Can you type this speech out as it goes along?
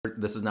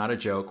This is not a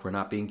joke. We're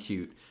not being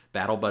cute.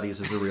 Battle buddies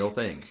is a real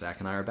thing. Zach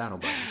and I are battle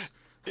buddies.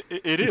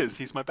 It is.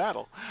 He's my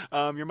battle.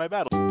 You're my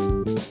battle.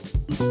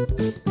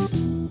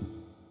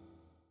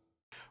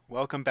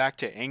 Welcome back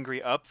to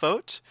Angry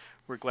Upvote.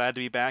 We're glad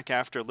to be back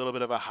after a little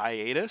bit of a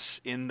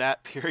hiatus. In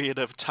that period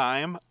of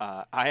time,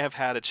 I have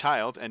had a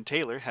child, and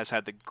Taylor has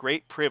had the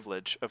great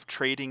privilege of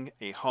trading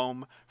a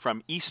home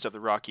from east of the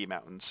Rocky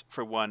Mountains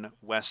for one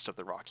west of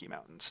the Rocky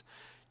Mountains.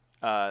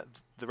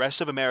 The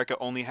rest of America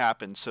only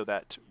happened so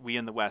that we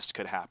in the West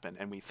could happen,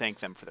 and we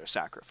thank them for their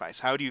sacrifice.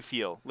 How do you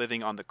feel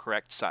living on the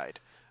correct side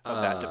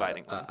of that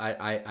dividing line?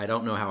 I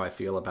don't know how I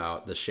feel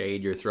about the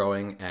shade you're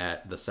throwing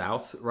at the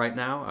South right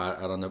now.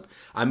 I don't know.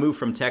 I moved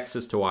from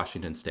Texas to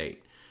Washington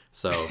State.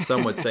 So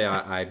some would say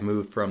I've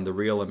moved from the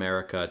real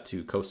America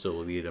to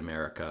coastal elite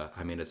America.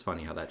 I mean, it's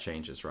funny how that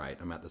changes, right?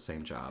 I'm at the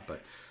same job,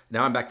 but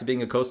now I'm back to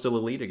being a coastal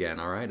elite again.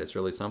 All right, it's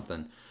really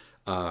something.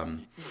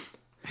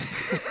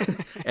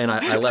 And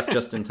I left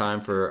just in time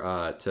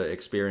for to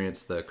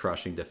experience the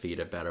crushing defeat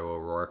of Beto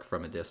O'Rourke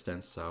from a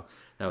distance. So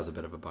that was a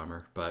bit of a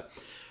bummer, but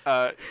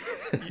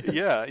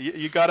yeah,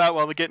 you got out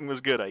while the getting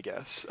was good, I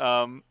guess.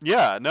 Full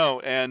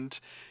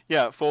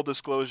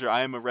disclosure,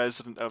 I am a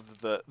resident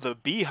of the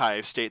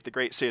Beehive State, the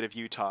great state of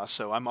Utah.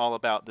 So I'm all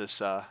about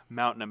this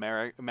Mountain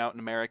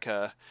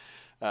America,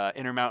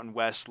 Intermountain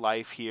West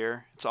life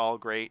here. It's all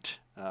great.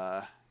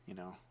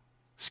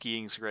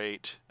 Skiing's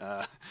great.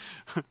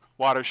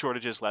 Water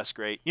shortages less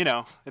great.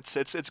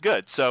 It's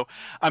good. So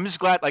I'm just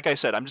glad, like I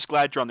said, I'm just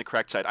glad you're on the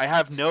correct side. I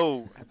have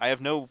no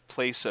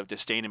place of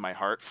disdain in my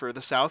heart for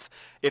the South.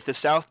 If the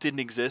South didn't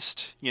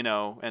exist,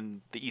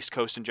 and the East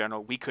Coast in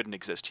general, we couldn't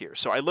exist here.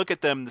 So I look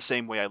at them the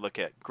same way I look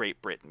at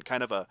Great Britain,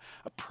 kind of a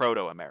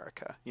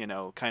proto-America,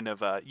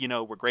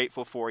 we're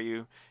grateful for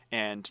you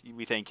and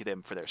we thank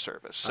them for their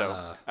service.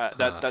 So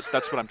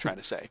that's what I'm trying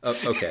to say.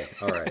 Okay.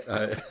 All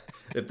right.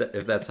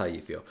 If that's how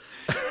you feel.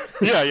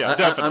 Yeah,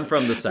 definitely. I'm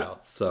from the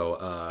South, so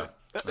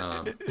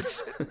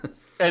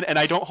and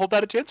I don't hold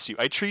that against you.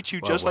 I treat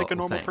you just like a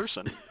normal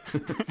person.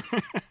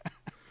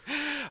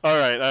 All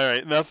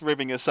right. Enough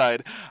ribbing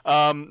aside.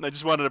 I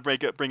just wanted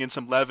to bring in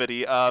some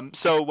levity.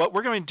 So what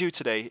we're going to do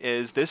today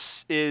is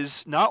this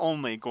is not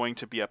only going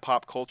to be a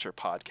pop culture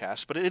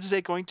podcast, but it is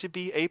going to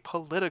be a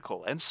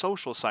political and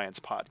social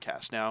science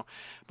podcast. Now,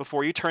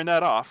 before you turn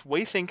that off,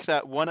 we think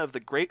that one of the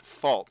great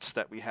faults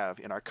that we have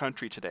in our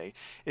country today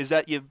is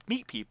that you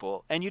meet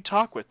people and you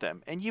talk with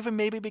them and you even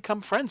maybe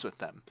become friends with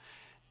them.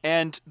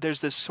 And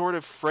there's this sort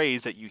of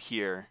phrase that you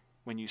hear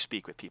when you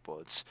speak with people.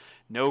 It's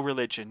no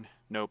religion,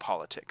 no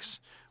politics.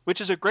 Which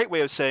is a great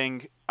way of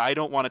saying, I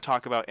don't want to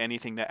talk about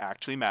anything that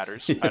actually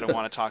matters. I don't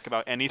want to talk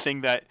about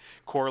anything that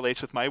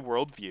correlates with my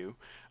worldview.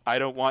 I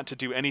don't want to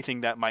do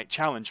anything that might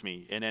challenge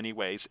me in any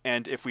ways.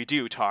 And if we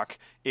do talk,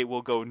 it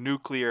will go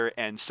nuclear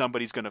and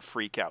somebody's going to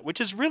freak out,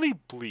 which is really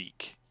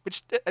bleak.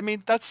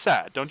 That's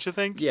sad, don't you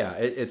think? Yeah,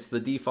 it's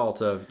the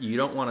default of you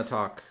don't want to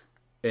talk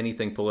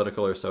anything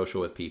political or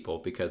social with people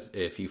because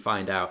if you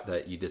find out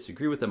that you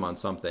disagree with them on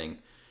something,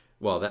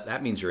 well,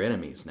 that means you're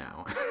enemies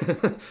now.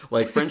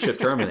 Like friendship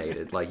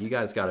terminated. Like you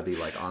guys got to be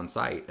like on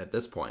site at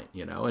this point,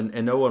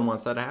 and no one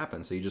wants that to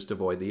happen. So you just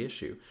avoid the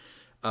issue.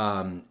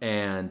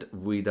 And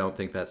we don't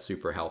think that's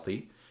super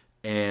healthy.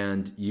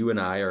 And you and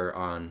I are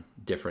on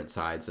different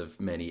sides of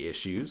many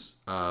issues.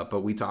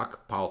 But we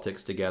talk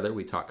politics together.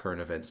 We talk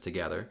current events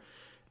together.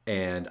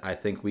 And I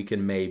think we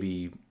can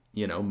maybe,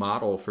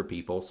 model for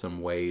people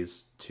some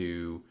ways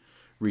to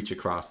reach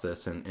across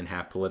this and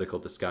have political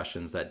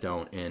discussions that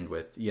don't end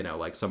with,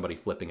 like somebody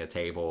flipping a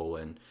table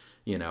and,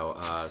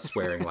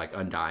 swearing like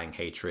undying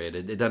hatred.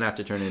 It doesn't have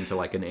to turn into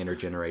like an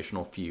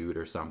intergenerational feud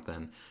or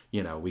something.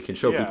 We can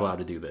show people how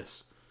to do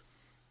this.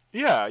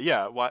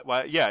 Yeah.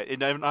 Why? Yeah.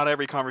 Not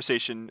every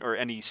conversation or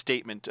any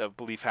statement of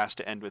belief has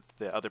to end with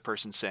the other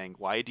person saying,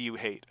 "Why do you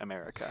hate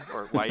America?"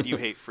 or "Why do you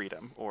hate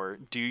freedom?" or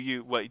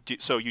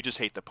 "So you just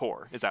hate the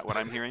poor?" Is that what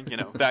I'm hearing?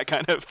 That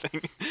kind of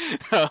thing.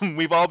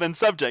 We've all been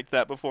subject to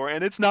that before,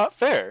 and it's not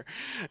fair.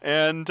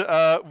 And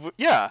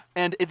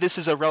this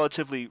is a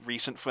relatively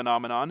recent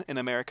phenomenon in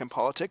American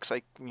politics.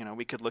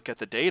 We could look at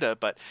the data,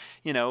 but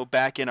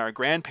back in our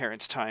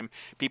grandparents' time,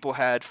 people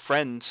had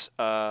friends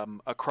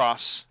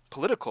across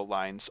political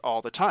lines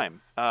all the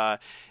time.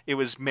 It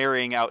was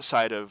marrying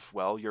outside of,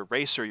 your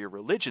race or your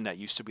religion that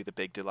used to be the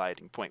big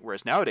dividing point.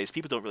 Whereas nowadays,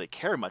 people don't really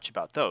care much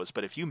about those.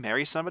 But if you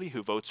marry somebody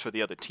who votes for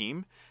the other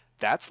team,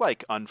 that's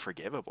like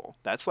unforgivable.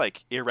 That's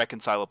like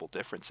irreconcilable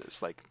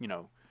differences. Like,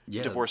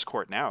 divorce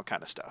court now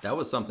kind of stuff. That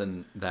was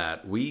something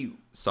that we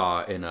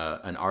saw in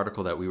an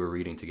article that we were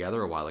reading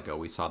together a while ago.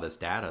 We saw this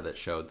data that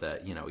showed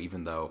that,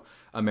 even though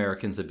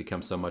Americans have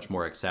become so much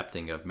more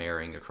accepting of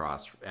marrying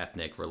across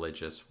ethnic,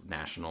 religious,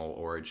 national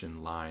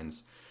origin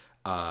lines,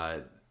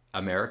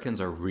 Americans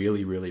are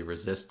really, really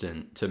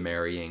resistant to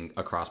marrying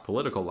across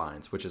political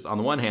lines, which is on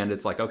the one hand,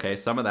 it's like, okay,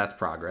 some of that's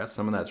progress,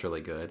 some of that's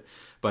really good,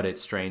 but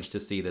it's strange to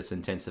see this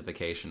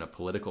intensification of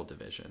political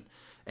division.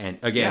 And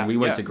again, we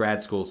went to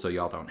grad school, so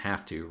y'all don't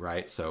have to,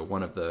 right? So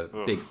one of the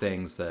big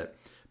things that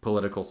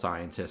political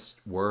scientists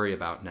worry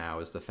about now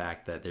is the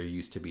fact that there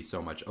used to be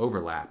so much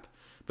overlap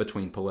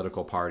between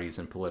political parties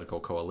and political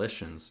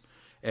coalitions.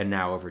 And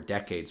now over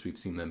decades, we've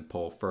seen them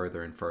pull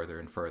further and further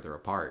and further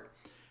apart.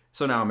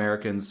 So now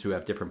Americans who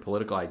have different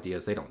political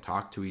ideas, they don't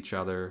talk to each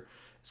other.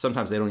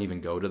 Sometimes they don't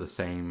even go to the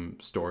same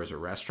stores or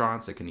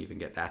restaurants. It can even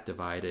get that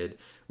divided.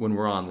 When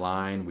we're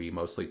online, we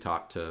mostly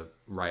talk to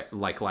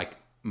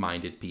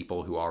like-minded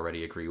people who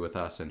already agree with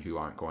us and who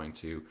aren't going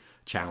to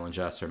challenge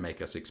us or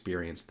make us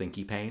experience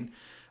thinky pain.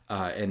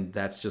 And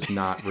that's just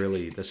not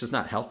that's just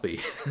not healthy.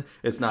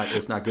 It's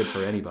not good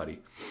for anybody.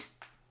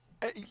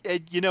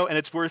 And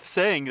it's worth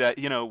saying that,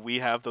 we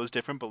have those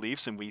different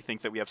beliefs and we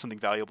think that we have something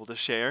valuable to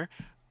share.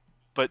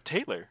 But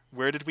Taylor,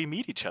 where did we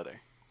meet each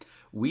other?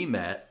 We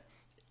met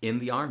in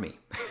the Army.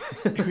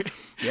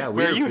 Yeah,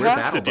 where you we're have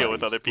battle to deal buddies.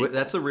 with other people.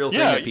 That's a real thing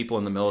that people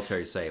in the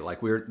military say.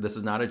 Like, this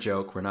is not a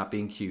joke. We're not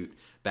being cute.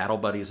 Battle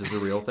buddies is a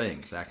real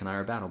thing. Zach and I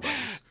are battle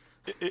buddies.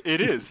 It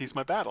is. He's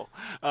my battle.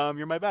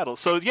 You're my battle.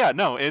 So yeah,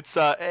 no, it's.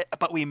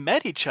 But we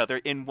met each other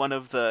in one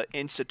of the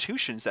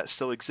institutions that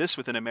still exists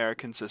within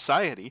American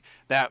society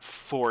that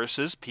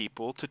forces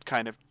people to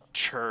kind of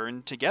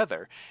churn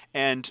together,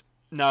 and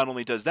not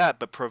only does that,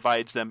 but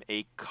provides them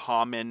a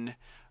common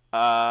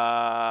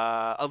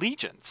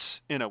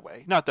allegiance in a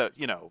way. Not that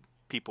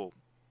people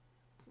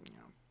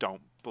don't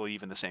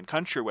believe in the same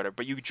country or whatever,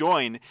 but you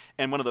join,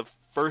 and one of the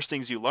first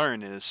things you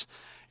learn is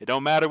it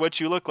don't matter what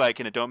you look like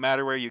and it don't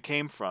matter where you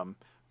came from,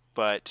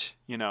 but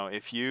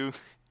if you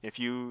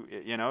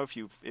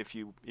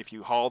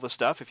haul the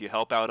stuff, if you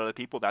help out other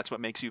people, that's what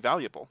makes you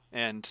valuable,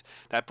 and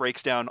that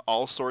breaks down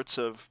all sorts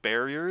of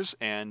barriers.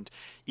 And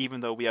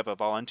even though we have a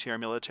volunteer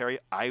military,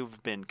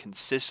 I've been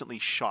consistently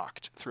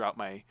shocked throughout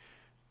my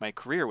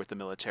career with the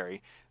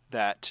military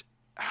that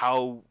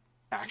how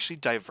actually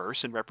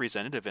diverse and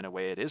representative in a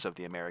way it is of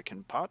the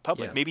American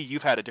public. Yeah. Maybe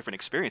you've had a different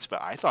experience,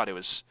 but I thought it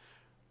was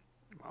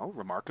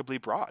remarkably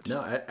broad.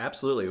 No,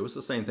 absolutely. It was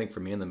the same thing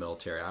for me in the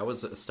military. I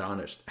was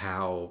astonished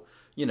how,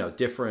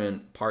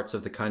 different parts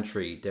of the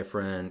country,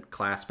 different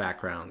class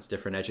backgrounds,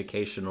 different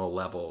educational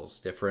levels,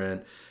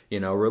 different,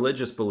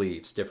 religious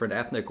beliefs, different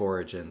ethnic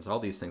origins, all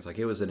these things. Like,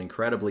 it was an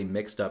incredibly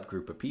mixed up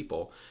group of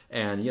people.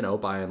 And,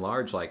 by and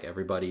large, like,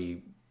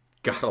 everybody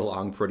got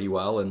along pretty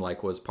well and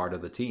like was part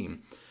of the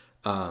team.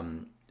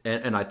 And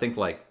I think,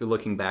 like,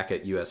 looking back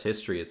at U.S.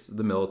 history, it's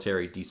the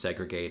military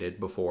desegregated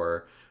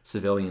before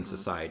civilian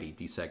society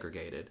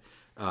desegregated.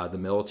 The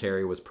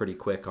military was pretty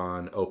quick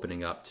on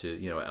opening up to,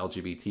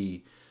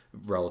 LGBT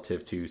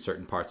relative to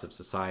certain parts of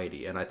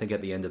society. And I think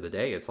at the end of the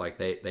day, it's like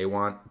they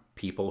want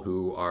people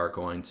who are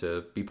going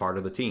to be part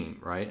of the team,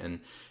 right? And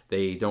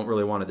they don't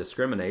really want to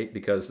discriminate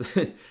because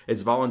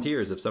it's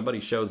volunteers. If somebody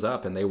shows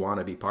up and they want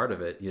to be part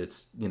of it,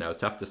 it's,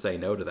 tough to say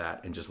no to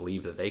that and just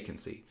leave the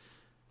vacancy.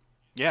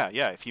 Yeah.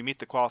 If you meet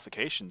the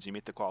qualifications, you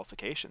meet the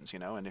qualifications,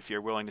 and if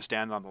you're willing to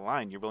stand on the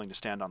line, you're willing to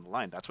stand on the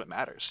line. That's what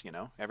matters,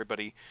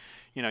 Everybody,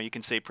 you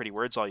can say pretty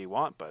words all you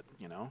want, but,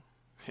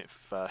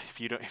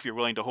 if you're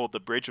willing to hold the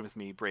bridge with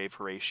me, brave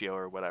Horatio,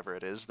 or whatever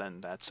it is,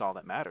 then that's all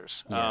that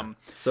matters. Yeah.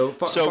 So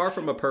far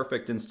from a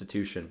perfect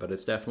institution, but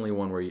it's definitely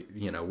one where,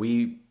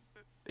 we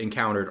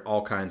encountered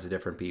all kinds of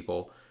different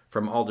people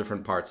from all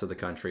different parts of the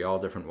country, all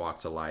different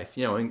walks of life,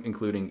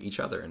 including each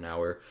other. And now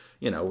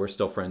we're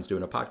still friends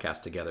doing a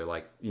podcast together,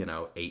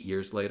 8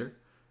 years later.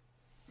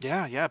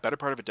 Yeah, better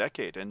part of a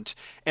decade. And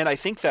I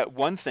think that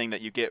one thing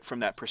that you get from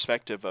that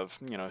perspective of,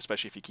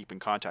 especially if you keep in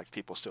contact with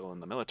people still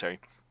in the military,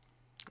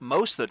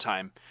 most of the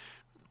time,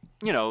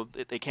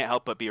 they can't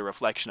help but be a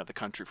reflection of the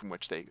country from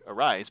which they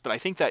arise. But I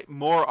think that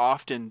more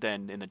often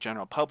than in the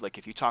general public,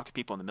 if you talk to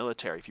people in the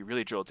military, if you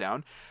really drill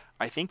down,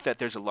 I think that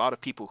there's a lot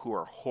of people who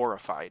are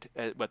horrified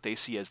at what they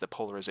see as the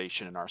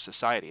polarization in our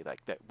society,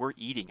 like that we're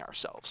eating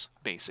ourselves,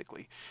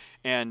 basically.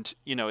 And,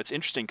 it's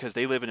interesting because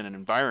they live in an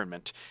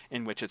environment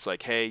in which it's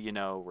like, hey,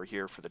 we're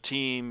here for the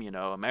team,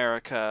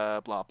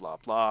 America, blah, blah,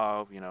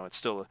 blah. It's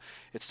still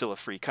a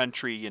free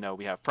country.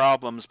 We have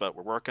problems, but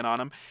we're working on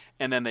them.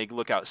 And then they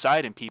look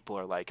outside and people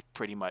are like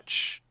pretty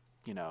much,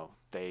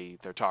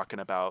 they're talking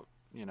about,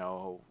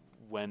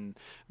 when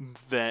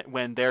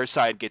their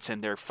side gets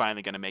in, they're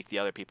finally going to make the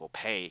other people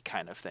pay,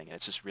 kind of thing. And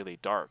it's just really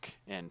dark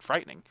and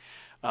frightening.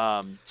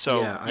 I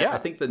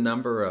think the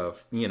number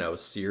of,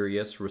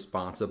 serious,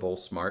 responsible,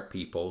 smart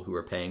people who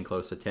are paying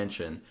close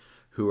attention,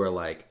 who are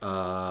like,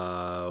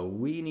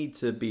 we need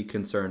to be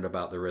concerned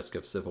about the risk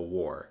of civil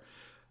war.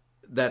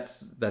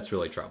 That's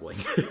really troubling.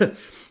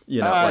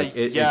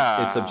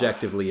 It's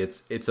objectively,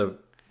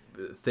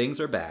 things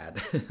are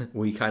bad.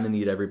 We kind of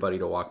need everybody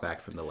to walk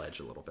back from the ledge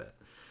a little bit.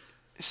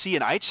 See,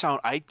 and I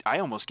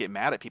almost get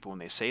mad at people when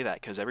they say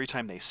that, because every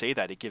time they say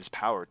that, it gives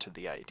power to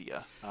the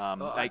idea.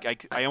 I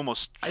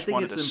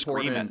think it's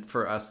important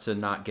for us to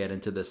not get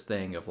into this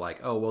thing of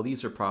like, oh, well,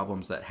 these are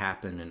problems that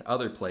happen in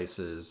other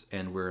places,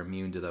 and we're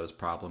immune to those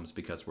problems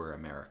because we're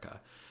America.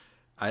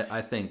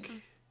 I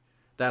think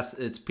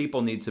it's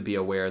people need to be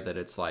aware that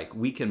it's like,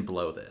 we can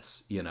blow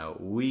this,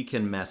 we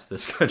can mess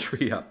this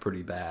country up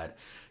pretty bad.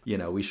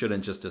 We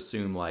shouldn't just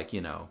assume like,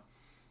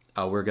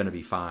 oh, we're going to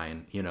be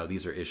fine.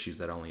 These are issues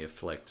that only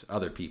afflict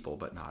other people,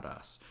 but not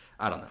us.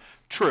 I don't know.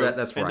 True.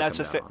 That's where I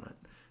come down on it.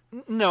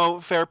 No,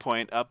 fair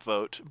point,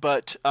 upvote.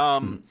 But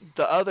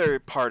the other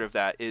part of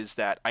that is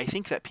that I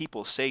think that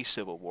people say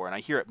civil war, and I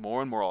hear it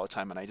more and more all the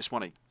time, and I just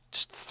want to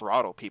just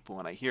throttle people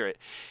when I hear it,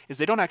 is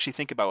they don't actually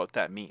think about what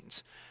that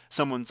means.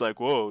 Someone's like,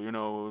 whoa,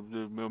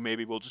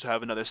 maybe we'll just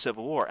have another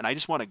civil war. And I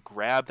just want to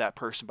grab that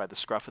person by the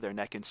scruff of their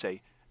neck and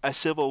say, a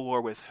civil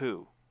war with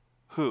who?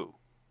 Who?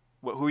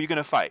 Who are you going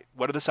to fight?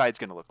 What are the sides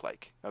going to look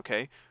like?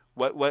 Okay?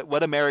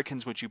 What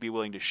Americans would you be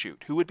willing to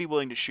shoot? Who would be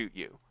willing to shoot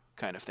you?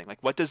 Kind of thing.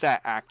 Like, what does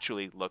that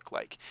actually look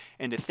like?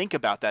 And to think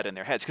about that in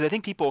their heads, because I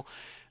think people,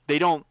 they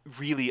don't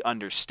really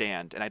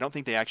understand, and I don't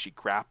think they actually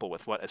grapple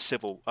with what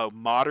a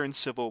modern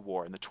civil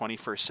war in the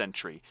 21st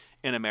century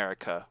in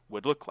America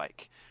would look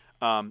like.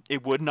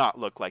 It would not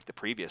look like the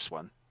previous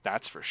one.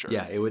 That's for sure.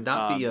 Yeah, it would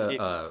not be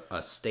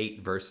a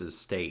state versus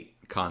state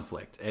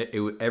conflict.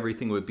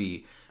 Everything would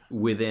be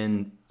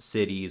within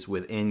cities,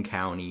 within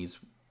counties.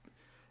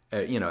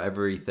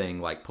 Everything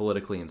like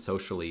politically and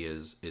socially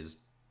is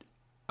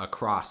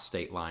across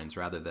state lines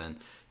rather than,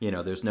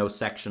 there's no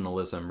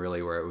sectionalism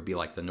really where it would be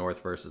like the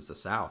North versus the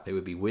South. It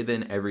would be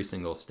within every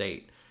single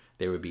state.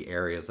 There would be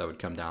areas that would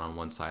come down on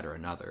one side or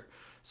another.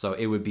 So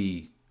it would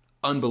be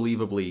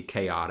unbelievably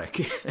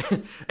chaotic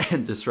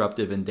and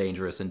disruptive and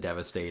dangerous and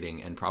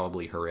devastating and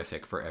probably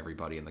horrific for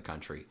everybody in the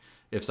country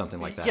if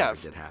something like that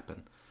ever did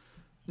happen.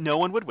 No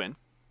one would win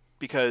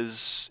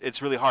because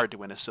it's really hard to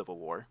win a civil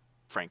war,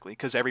 frankly,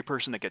 because every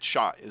person that gets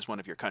shot is one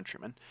of your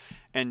countrymen.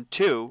 And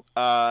two,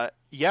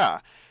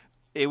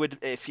 it would,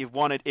 if you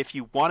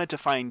wanted to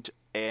find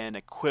an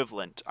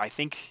equivalent, I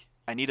think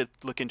I need to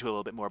look into it a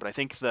little bit more, but I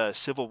think the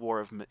Civil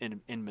War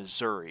in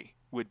Missouri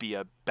would be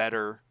a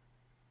better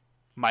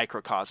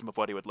microcosm of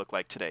what it would look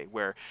like today,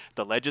 where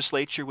the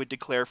legislature would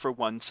declare for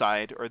one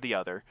side or the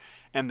other,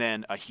 and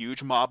then a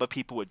huge mob of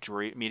people would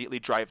immediately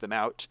drive them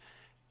out,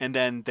 and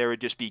then there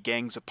would just be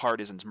gangs of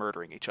partisans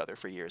murdering each other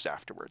for years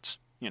afterwards.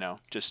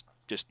 Just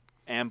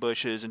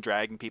ambushes and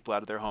dragging people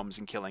out of their homes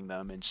and killing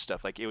them and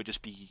stuff. Like, it would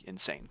just be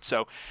insane.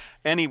 So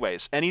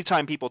anyways,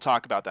 anytime people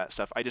talk about that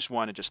stuff, I just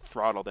want to just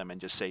throttle them and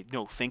just say,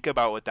 no, think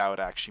about what that would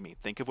actually mean.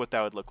 Think of what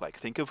that would look like.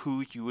 Think of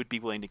who you would be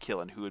willing to kill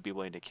and who would be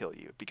willing to kill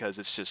you, because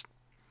it's just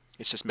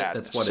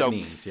madness. That's what it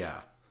means,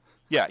 yeah.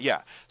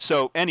 Yeah.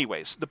 So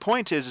anyways, the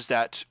point is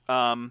that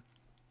and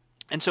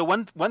so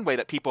one way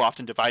that people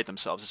often divide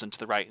themselves is into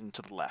the right and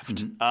to the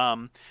left.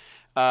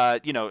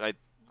 Mm-hmm.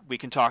 We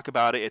can talk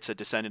about it. It's a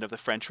descendant of the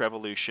French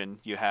Revolution.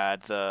 You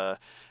had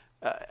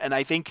and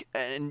I think,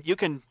 and you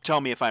can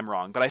tell me if I'm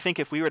wrong, but I think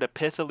if we were to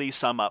pithily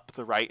sum up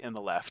the right and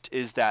the left,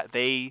 is that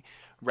they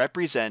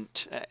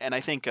represent, and I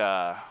think,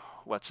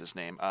 what's his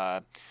name?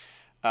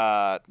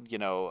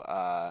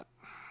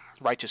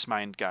 Righteous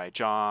Mind guy,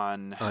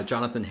 Jonathan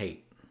Haidt.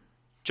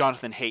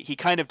 Jonathan Haidt, he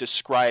kind of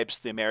describes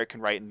the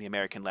American right and the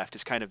American left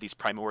as kind of these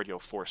primordial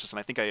forces, and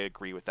I think I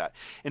agree with that,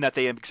 in that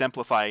they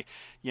exemplify,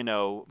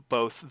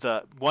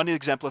 one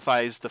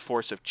exemplifies the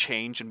force of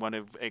change and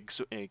one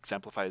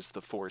exemplifies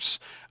the force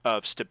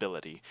of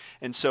stability.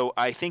 And so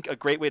I think a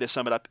great way to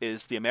sum it up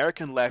is the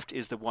American left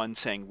is the one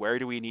saying, where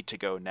do we need to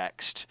go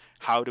next?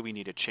 How do we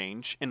need to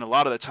change? And a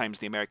lot of the times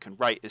the American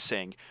right is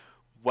saying,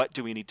 what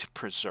do we need to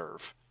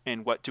preserve?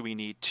 And what do we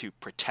need to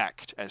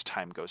protect as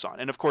time goes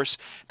on? And of course,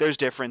 there's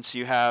difference.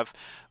 You have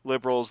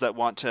liberals that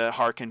want to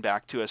harken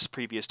back to a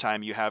previous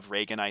time. You have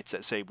Reaganites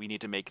that say we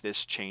need to make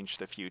this change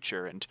the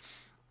future.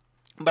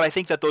 But I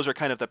think that those are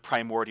kind of the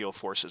primordial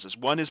forces. Is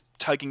one is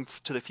tugging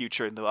to the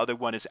future, and the other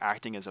one is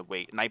acting as a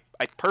weight. And I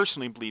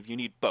personally believe you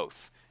need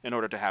both in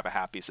order to have a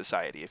happy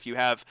society. If you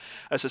have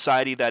a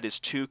society that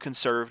is too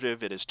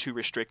conservative, it is too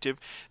restrictive,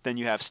 then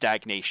you have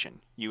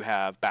stagnation, you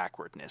have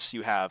backwardness,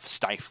 you have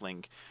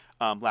stifling.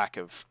 Lack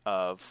of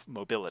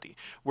mobility.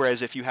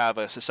 Whereas if you have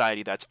a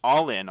society that's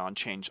all in on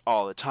change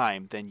all the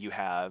time, then you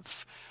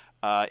have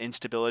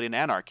instability and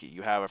anarchy.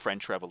 You have a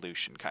French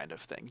Revolution kind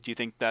of thing. Would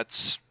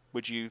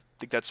you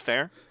think that's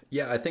fair?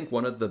 Yeah, I think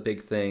one of the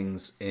big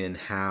things in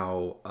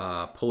how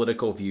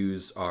political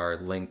views are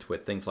linked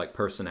with things like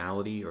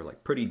personality or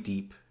like pretty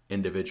deep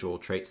individual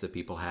traits that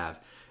people have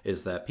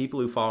is that people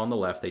who fall on the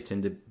left, they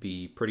tend to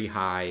be pretty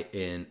high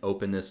in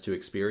openness to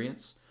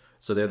experience.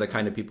 So they're the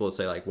kind of people who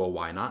say like, well,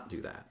 why not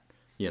do that?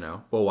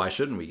 Well, why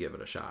shouldn't we give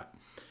it a shot?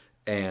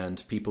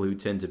 And people who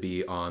tend to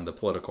be on the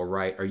political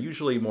right are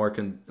usually more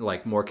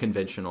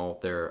conventional.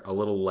 They're a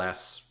little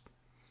less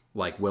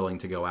like willing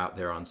to go out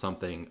there on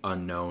something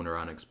unknown or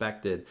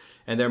unexpected.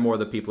 And they're more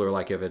the people who are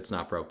like, if it's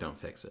not broke, don't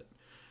fix it.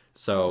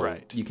 So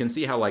You can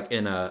see how like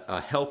in a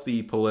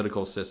healthy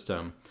political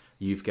system,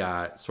 you've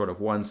got sort of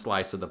one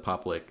slice of the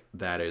public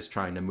that is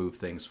trying to move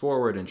things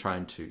forward and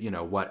trying to,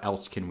 what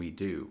else can we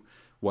do?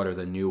 What are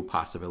the new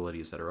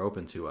possibilities that are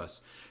open to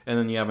us? And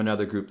then you have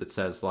another group that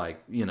says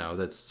like,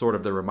 that's sort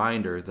of the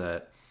reminder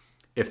that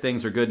if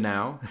things are good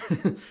now,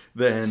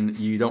 then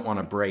you don't want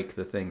to break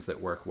the things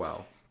that work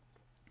well.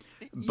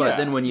 But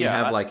then when you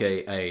have like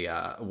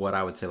a what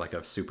I would say like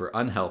a super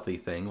unhealthy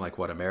thing, like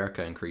what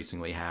America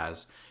increasingly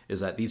has, is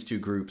that these two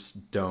groups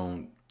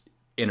don't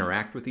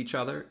interact with each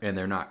other and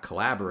they're not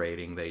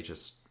collaborating. They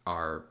just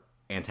are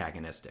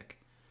antagonistic.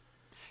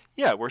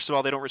 Yeah, worst of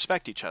all, they don't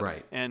respect each other.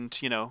 Right. And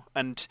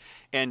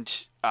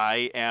and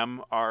I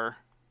am our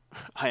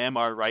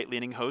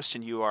right-leaning host,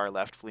 and you are our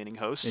left-leaning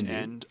host, Indeed.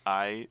 and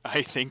I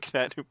think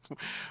that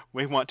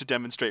we want to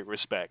demonstrate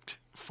respect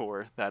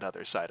for that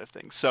other side of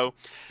things. So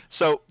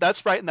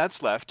that's right and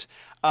that's left.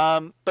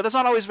 But that's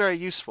not always very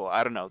useful.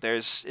 I don't know.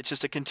 It's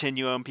just a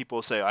continuum.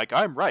 People say like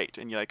I'm right,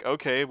 and you're like,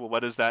 okay, well,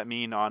 what does that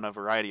mean on a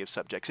variety of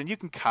subjects? And you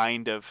can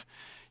kind of,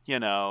 you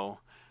know,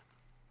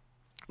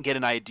 get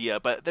an idea,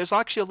 but there's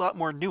actually a lot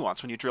more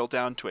nuance when you drill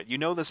down to it. You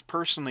know this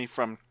personally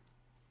from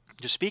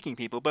just speaking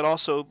people, but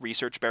also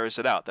research bears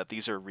it out that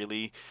these are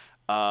really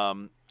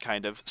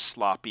kind of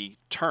sloppy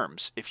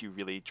terms if you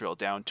really drill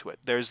down to it.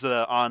 There's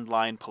the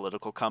online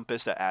political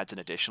compass that adds an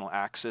additional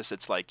axis.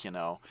 It's like,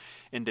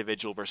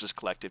 individual versus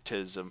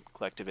collectivism,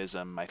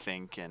 I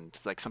think, and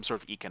it's like some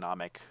sort of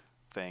economic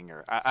thing,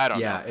 or I don't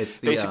know. Yeah, it's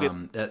the Basically,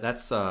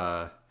 that's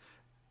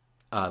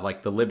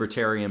like the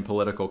libertarian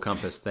political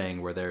compass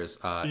thing where there's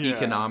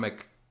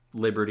economic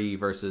liberty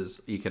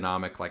versus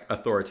economic like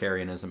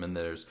authoritarianism, and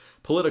there's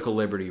political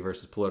liberty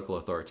versus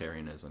political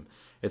authoritarianism.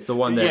 It's the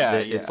one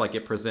that it's like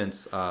it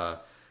presents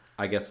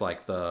I guess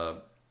like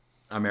the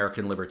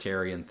American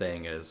libertarian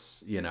thing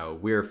is,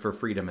 we're for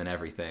freedom in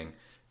everything,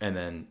 and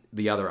then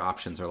the other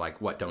options are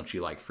like, what don't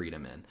you like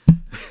freedom in?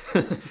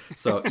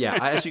 So yeah,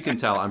 as you can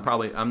tell,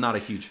 I'm not a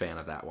huge fan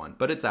of that one,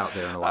 but it's out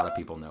there and a lot of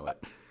people know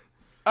it.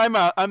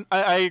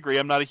 I agree.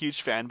 I'm not a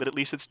huge fan, but at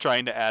least it's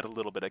trying to add a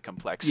little bit of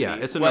complexity. Yeah,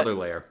 it's another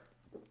layer.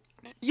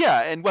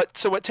 Yeah, and what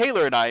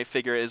Taylor and I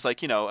figure is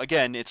like,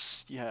 again,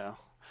 it's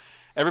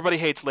everybody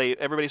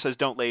everybody says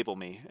don't label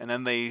me, and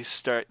then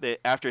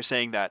after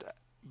saying that,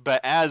 but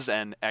as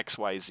an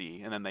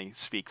XYZ, and then they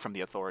speak from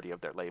the authority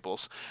of their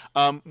labels.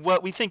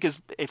 What we think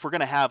is if we're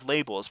going to have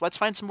labels, let's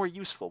find some more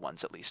useful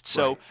ones at least.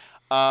 So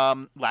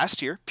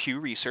last year, Pew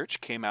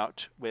Research came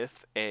out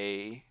with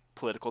a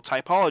political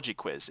typology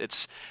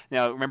quiz.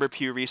 Now remember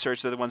Pew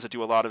Research, they're the ones that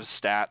do a lot of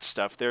stats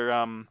stuff. They're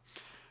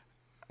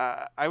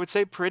I would say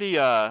they're pretty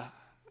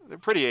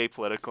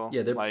apolitical.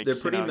 Yeah, they're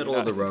pretty middle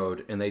of the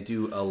road, and they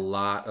do a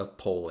lot of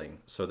polling.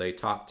 So they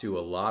talk to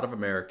a lot of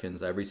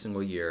Americans every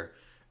single year,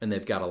 and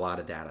they've got a lot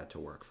of data to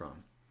work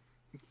from.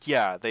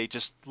 Yeah, they're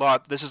just one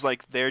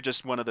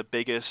of the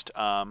biggest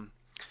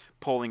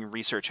polling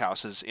research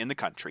houses in the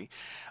country.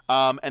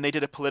 And they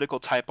did a political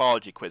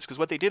typology quiz, because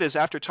what they did is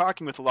after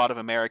talking with a lot of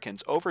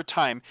Americans over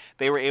time,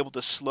 they were able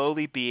to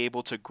slowly be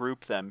able to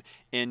group them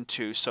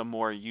into some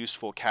more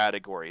useful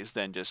categories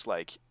than just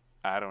like,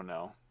 I don't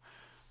know,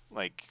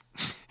 like,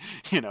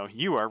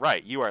 you are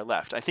right, you are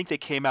left. I think they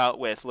came out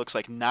with, looks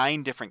like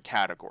 9 different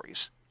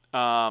categories. 4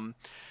 on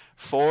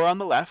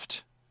the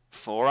left,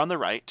 4 on the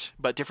right,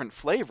 but different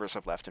flavors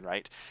of left and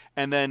right.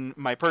 And then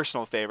my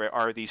personal favorite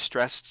are the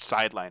stressed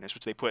sideliners,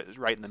 which they put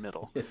right in the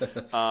middle.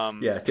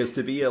 Yeah, because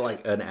to be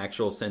an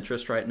actual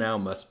centrist right now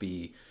must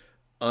be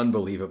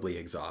unbelievably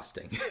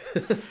exhausting.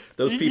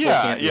 Those people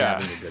can't be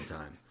having a good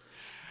time.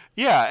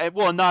 Yeah,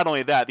 well, not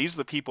only that, these are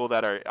the people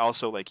that are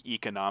also like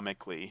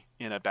economically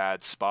in a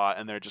bad spot,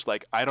 and they're just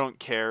like, I don't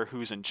care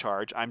who's in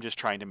charge, I'm just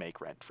trying to make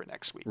rent for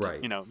next week.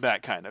 Right.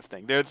 That kind of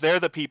thing. They're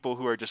the people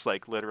who are just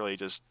like literally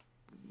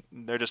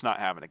they're just not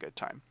having a good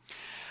time.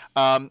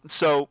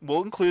 So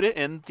we'll include it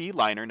in the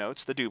liner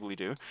notes, the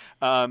doobly-doo,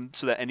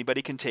 so that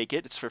anybody can take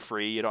it. It's for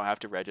free. You don't have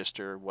to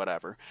register,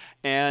 whatever.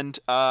 And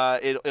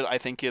I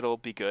think it'll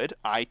be good.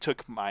 I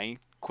took my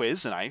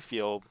quiz, and I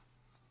feel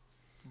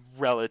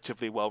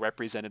relatively well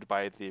represented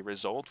by the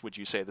result. Would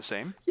you say the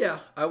same?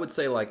 Yeah, I would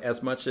say like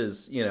as much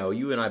as,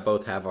 you and I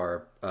both have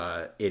our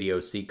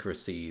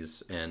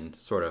idiosyncrasies and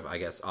sort of, I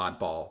guess,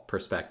 oddball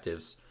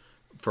perspectives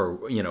for,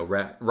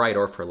 right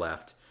or for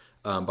left.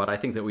 But I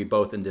think that we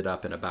both ended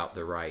up in about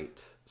the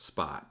right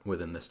spot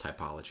within this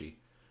typology.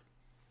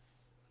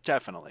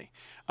 Definitely.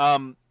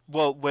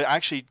 Well,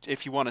 actually,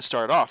 if you want to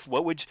start off,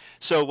 what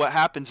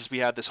happens is we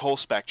have this whole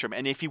spectrum,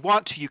 and if you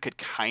want to, you could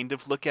kind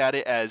of look at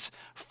it as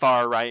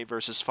far right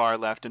versus far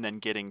left, and then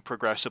getting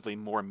progressively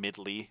more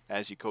middly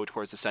as you go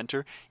towards the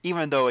center,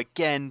 even though,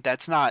 again,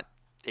 that's not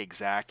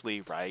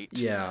exactly right.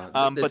 Yeah.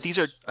 But these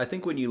are... I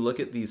think when you look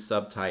at these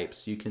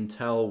subtypes, you can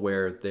tell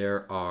where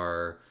there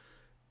are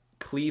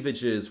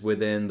cleavages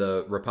within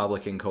the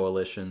Republican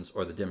coalitions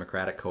or the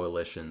Democratic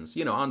coalitions,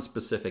 on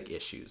specific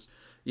issues.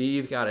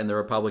 You've got in the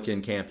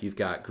Republican camp, you've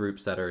got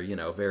groups that are,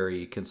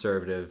 very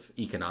conservative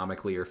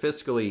economically or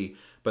fiscally,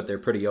 but they're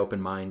pretty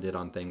open-minded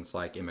on things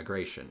like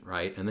immigration,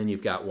 right? And then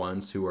you've got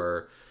ones who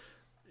are,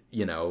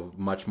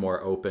 much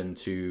more open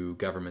to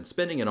government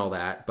spending and all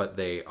that, but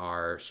they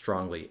are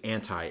strongly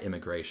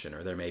anti-immigration,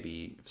 or they're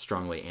maybe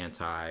strongly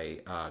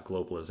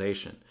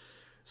anti-globalization.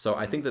 So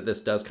I think that this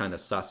does kind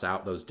of suss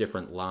out those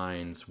different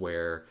lines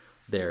where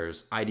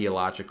there's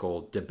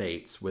ideological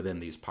debates within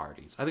these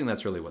parties. I think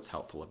that's really what's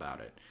helpful about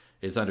it,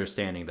 is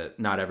understanding that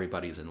not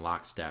everybody's in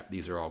lockstep.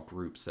 These are all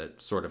groups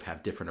that sort of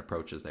have different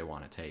approaches they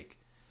want to take.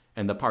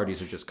 And the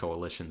parties are just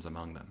coalitions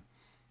among them.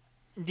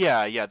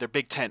 Yeah, they're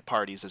big tent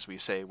parties, as we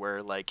say,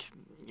 where, like,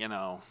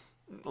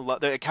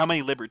 like how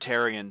many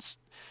libertarians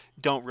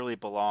don't really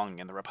belong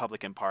in the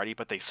Republican Party,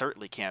 but they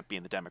certainly can't be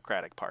in the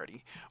Democratic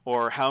Party,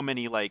 or how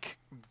many like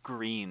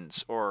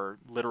Greens or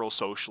literal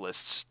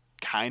socialists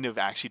kind of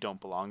actually don't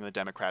belong in the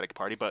Democratic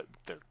Party, but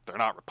they're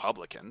not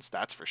Republicans,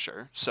 that's for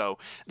sure. So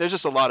there's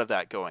just a lot of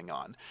that going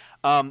on.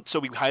 So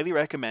we highly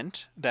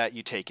recommend that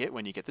you take it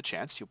when you get the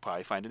chance. You'll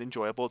probably find it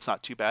enjoyable. It's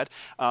not too bad.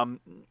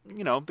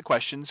 The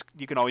questions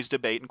you can always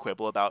debate and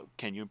quibble about.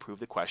 Can you improve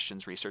the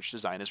questions? Research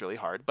design is really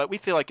hard, but we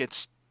feel like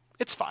it's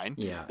fine.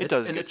 Yeah, it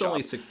does. And it's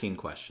only 16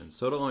 questions,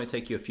 so it'll only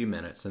take you a few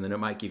minutes, and then it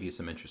might give you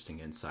some interesting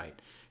insight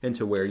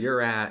into where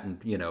you're at,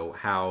 and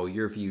how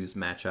your views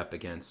match up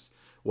against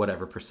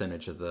whatever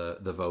percentage of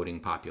the voting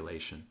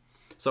population.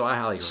 So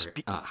I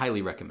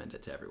highly recommend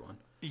it to everyone.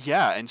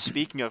 Yeah, and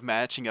speaking of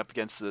matching up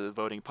against the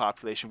voting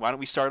population, why don't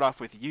we start off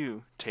with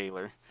you,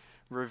 Taylor,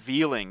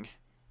 revealing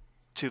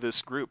to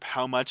this group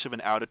how much of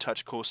an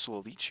out-of-touch coastal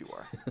elite you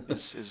are.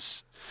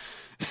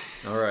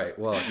 All right.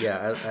 Well,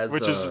 yeah, as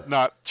which is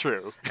not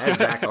true. As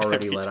Zach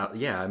already let out.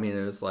 Yeah, I mean,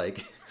 it was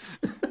like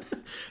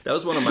that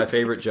was one of my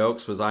favorite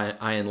jokes. Was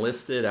I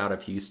enlisted out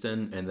of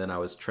Houston, and then I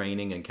was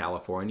training in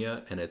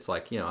California, and it's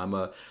like, I'm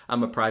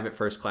a private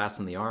first class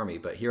in the Army,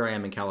 but here I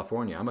am in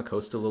California. I'm a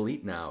coastal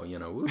elite now.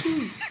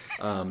 Woohoo.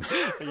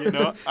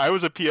 I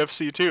was a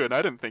PFC too, and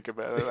I didn't think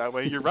about it that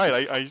way. You're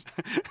right.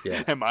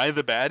 Yeah. Am I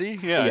the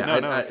baddie? Yeah.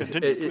 No.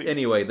 Continue,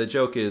 anyway, the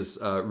joke is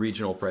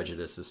regional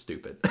prejudice is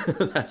stupid.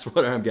 That's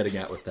what I'm getting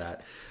at with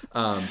that.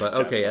 But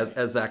okay,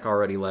 as Zach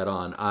already led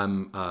on,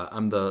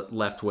 I'm the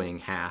left wing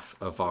half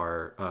of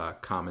our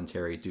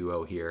commentary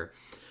duo here,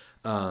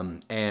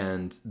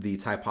 and the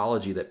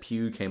typology that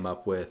Pew came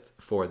up with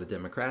for the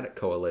Democratic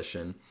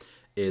coalition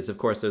is, of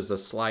course, there's a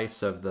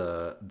slice of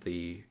the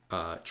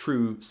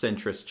true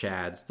centrist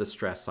chads, the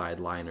stress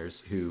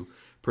sideliners, who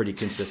pretty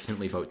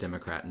consistently vote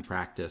Democrat in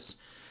practice.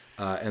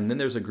 And then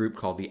there's a group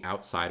called the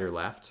outsider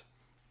left,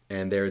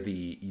 and they're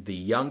the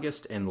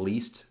youngest and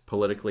least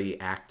politically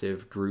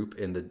active group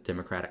in the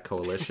Democratic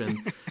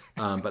coalition.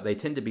 But they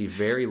tend to be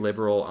very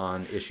liberal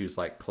on issues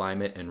like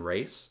climate and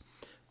race.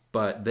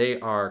 But they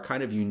are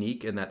kind of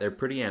unique in that they're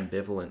pretty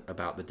ambivalent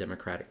about the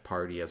Democratic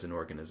Party as an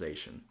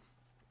organization.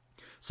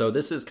 So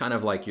this is kind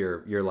of like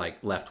your like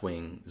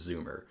left-wing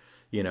Zoomer.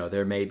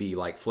 They're maybe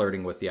like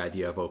flirting with the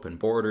idea of open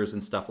borders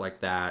and stuff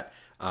like that.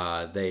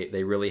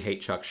 They really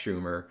hate Chuck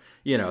Schumer.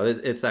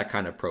 It's that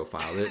kind of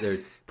profile. They're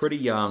pretty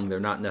young.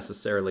 They're not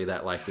necessarily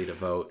that likely to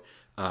vote.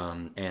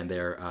 And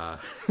they're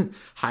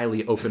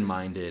highly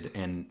open-minded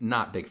and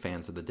not big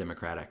fans of the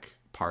Democratic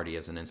Party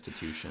as an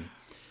institution.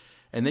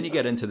 And then you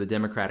get into the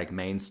Democratic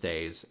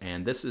mainstays,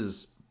 and this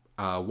is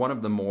one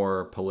of the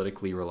more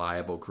politically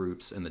reliable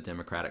groups in the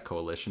Democratic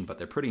coalition, but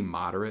they're pretty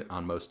moderate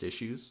on most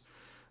issues.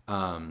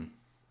 And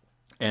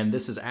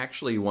this is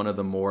actually one of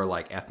the more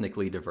like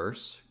ethnically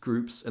diverse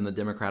groups in the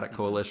Democratic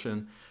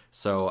coalition.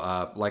 So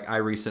I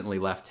recently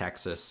left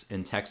Texas.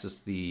 In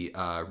Texas, the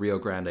Rio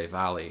Grande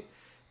Valley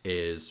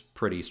is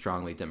pretty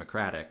strongly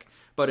Democratic,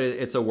 but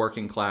it's a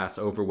working class,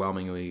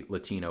 overwhelmingly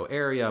Latino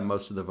area.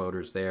 Most of the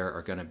voters there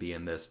are going to be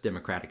in this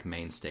Democratic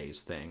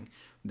mainstays thing.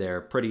 They're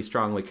pretty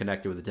strongly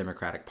connected with the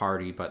Democratic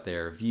Party, but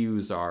their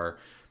views are,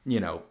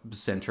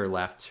 center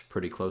left,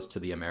 pretty close to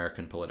the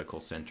American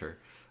political center.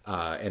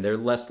 And they're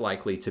less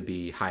likely to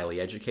be highly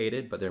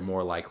educated, but they're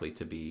more likely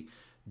to be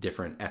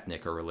different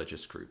ethnic or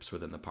religious groups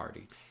within the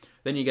party.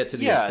 Then you get to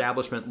the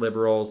establishment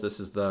liberals.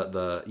 This is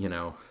the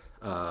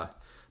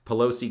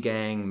Pelosi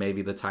gang,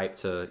 maybe the type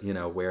to,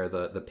 wear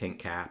the pink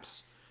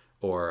caps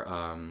or,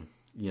 I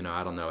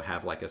don't know,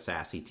 have like a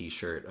sassy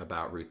t-shirt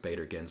about Ruth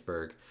Bader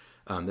Ginsburg.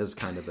 This is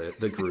kind of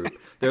the group.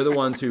 They're the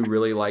ones who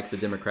really like the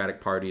Democratic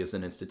Party as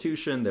an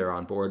institution. They're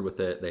on board with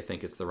it. They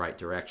think it's the right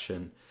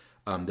direction.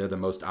 They're the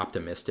most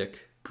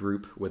optimistic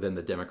group within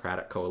the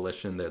Democratic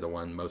coalition. They're the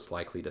one most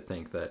likely to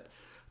think that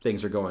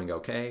things are going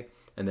okay,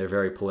 and they're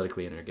very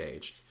politically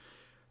engaged.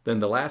 Then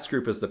the last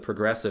group is the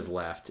progressive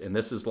left, and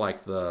this is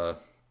like the,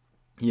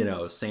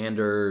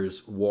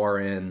 Sanders,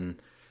 Warren,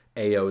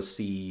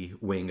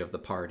 AOC wing of the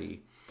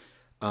party.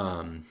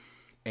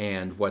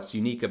 And what's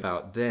unique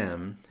about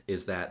them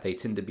is that they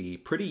tend to be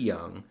pretty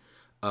young.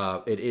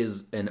 It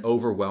is an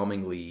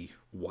overwhelmingly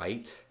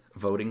white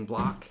voting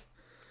bloc.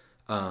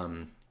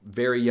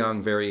 Very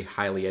young, very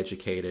highly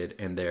educated,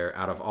 and they're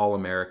out of all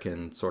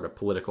American sort of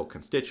political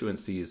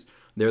constituencies.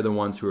 They're the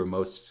ones who are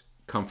most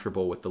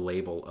comfortable with the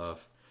label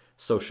of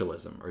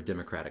socialism or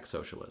democratic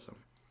socialism.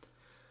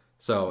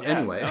 So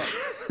anyway,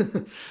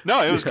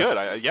 no, it was good.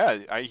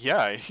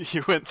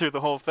 You went through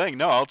the whole thing.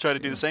 No, I'll try to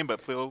do the same, but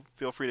feel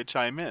free to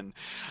chime in.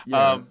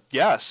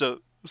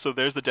 So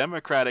there's the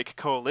Democratic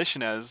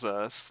coalition as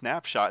a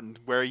snapshot and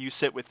where you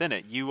sit within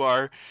it.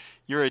 You're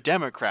a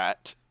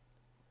Democrat,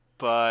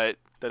 but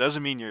that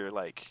doesn't mean you're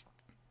like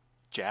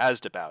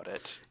jazzed about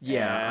it.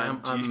 Yeah,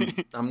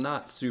 I'm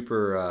not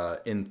super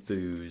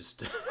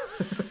enthused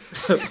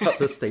about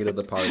the state of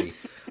the party.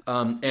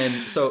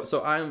 And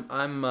so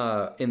I'm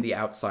in the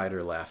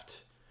outsider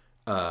left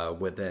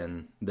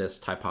within this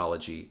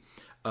typology.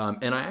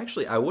 And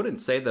I wouldn't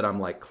say that I'm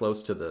like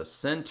close to the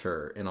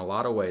center. In a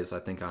lot of ways, I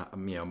think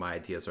my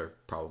ideas are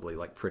probably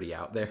like pretty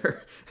out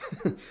there.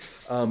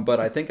 But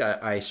I think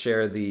I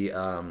share the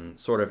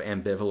sort of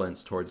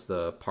ambivalence towards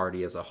the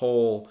party as a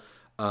whole.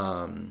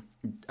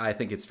 I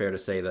think it's fair to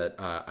say that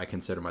I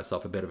consider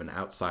myself a bit of an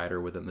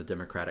outsider within the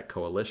Democratic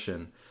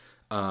coalition.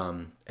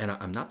 And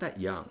I'm not that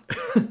young.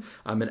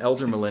 I'm an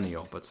elder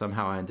millennial, but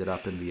somehow I ended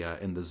up in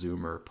the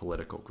Zoomer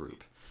political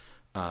group.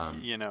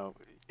 You know,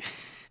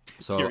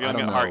 So you're I young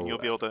don't at know. heart, and you'll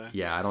be able to.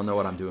 Yeah, I don't know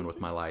what I'm doing with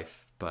my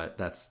life, but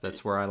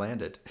that's where I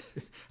landed.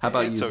 How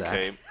about you, It's Zach?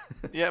 okay.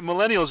 Yeah,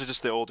 millennials are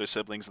just the older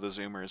siblings of the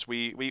Zoomers.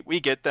 We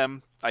get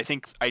them. I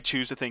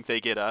choose to think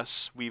they get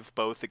us. We've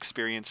both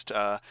experienced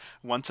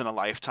once in a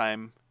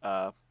lifetime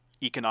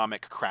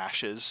economic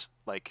crashes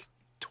like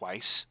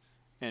twice,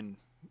 and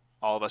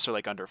all of us are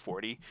like under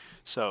 40.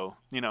 So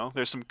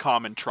there's some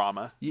common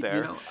trauma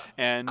there.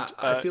 And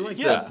I feel like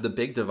yeah, the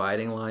big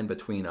dividing line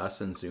between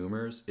us and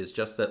Zoomers is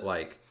just that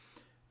like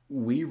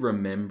we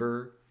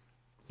remember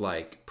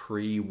like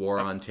pre-war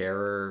on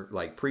terror,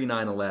 like pre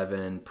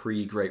 9/11,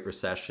 pre-Great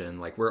Recession.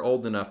 Like we're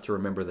old enough to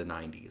remember the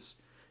 90s,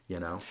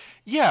 you know?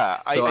 yeah.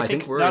 So I I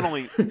think think we're not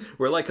only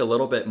we're like a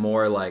little bit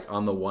more like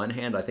on the one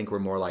hand, I think we're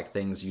more like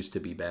things used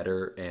to be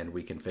better and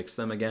we can fix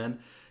them again,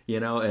 you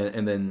know?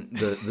 And then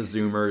the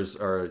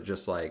Zoomers are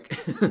just like,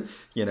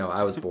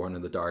 I was born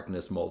in the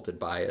darkness, molded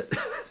by it.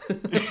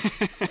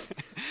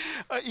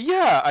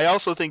 Yeah, I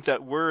also think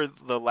that we're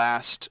the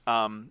last,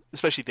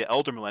 especially the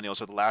elder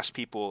millennials, are the last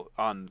people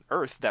on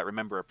Earth that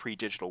remember a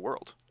pre-digital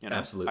world.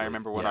 Absolutely. I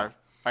remember when Yeah.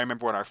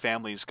 our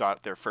families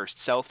got their first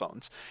cell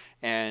phones,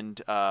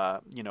 and I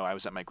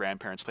was at my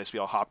grandparents' place. We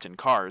all hopped in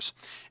cars,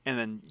 and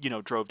then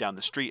drove down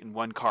the street, and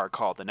one car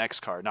called the next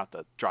car, not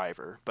the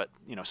driver, but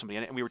somebody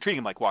in it, and we were treating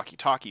them like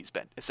walkie-talkies,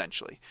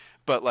 essentially.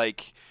 But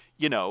like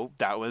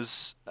that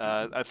was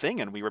a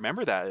thing, and we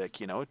remember that, like,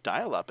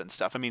 dial up and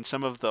stuff. I mean,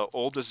 some of the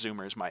oldest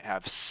Zoomers might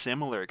have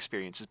similar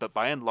experiences, but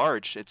by and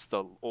large, it's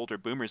the older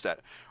boomers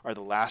that are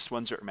the last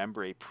ones that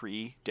remember a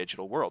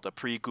pre-digital world, a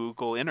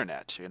pre-Google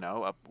internet,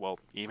 well,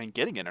 even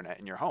getting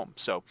internet in your home.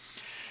 So,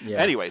 Yeah.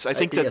 anyways, I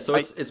think that so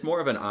it's more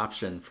of an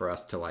option for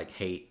us to like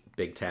hate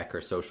big tech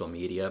or social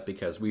media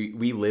because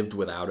we lived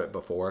without it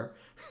before.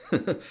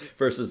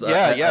 Versus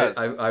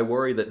I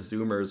worry that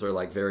Zoomers are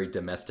like very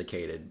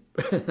domesticated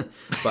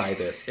by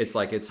this. It's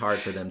like it's hard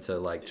for them to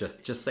like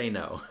just say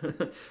no.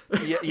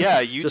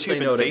 yeah, YouTube Just say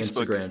no and to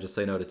Facebook. Instagram. Just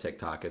say no to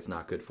TikTok. It's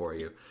not good for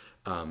you.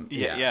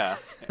 Yeah.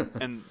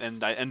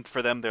 and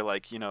for them, they're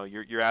like,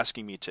 you're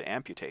asking me to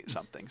amputate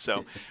something.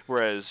 So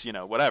whereas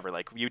whatever,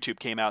 like YouTube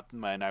came out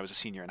when I was a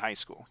senior in high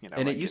school. And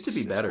like, it used to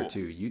be better cool.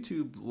 too.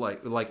 YouTube,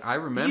 like I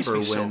It used to remember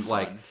be so when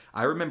like fun.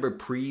 I remember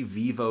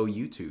pre-Vivo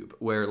YouTube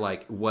where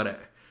like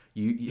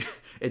you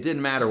it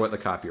didn't matter what the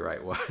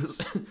copyright was.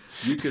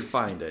 You could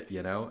find it,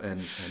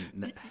 and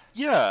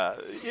Yeah,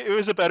 it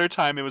was a better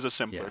time. It was a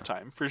simpler Yeah.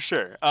 time for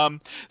sure.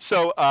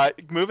 So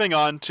moving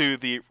on to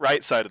the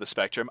right side of the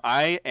spectrum,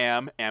 I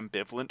am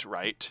ambivalent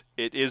right.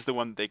 It is the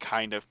one they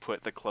kind of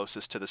put the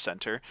closest to the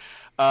center.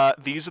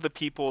 These are the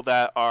people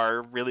that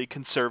are really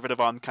conservative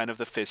on kind of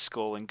the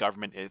fiscal and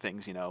government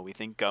things. We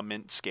think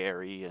government's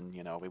scary, and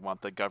we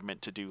want the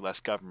government to do less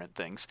government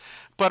things,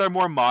 but are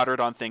more moderate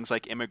on things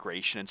like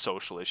immigration and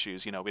social issues.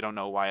 We don't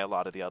know why a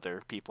lot of the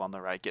other people on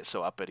the right get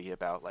so uppity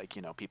about like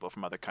people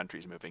from other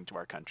countries moving to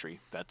our country.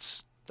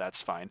 That's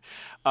fine.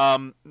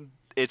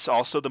 It's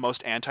also the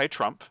most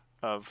anti-Trump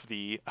of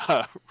the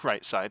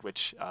right side,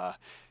 which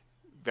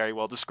very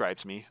well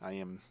describes me. I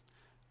am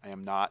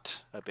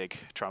not a big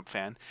Trump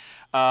fan.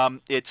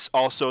 It's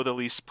also the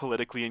least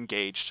politically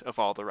engaged of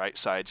all the right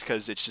sides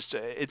because it's just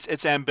it's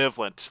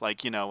ambivalent.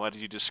 Like what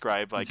did you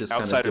describe? Like just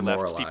outside or kind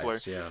of left people are.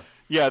 demoralized.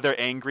 Yeah, they're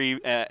angry,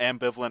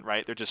 ambivalent,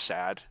 right? They're just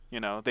sad.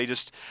 They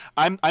just.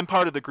 I'm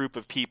part of the group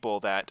of people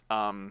that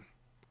 5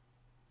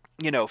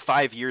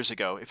 years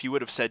ago, if you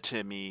would have said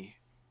to me,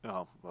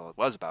 well, it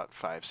was about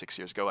 5, 6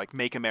 years ago, like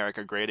 "Make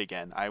America Great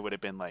Again," I would have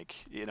been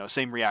like,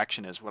 same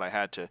reaction as what I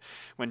had to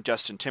when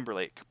Justin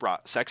Timberlake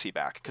brought "Sexy"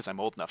 back, because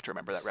I'm old enough to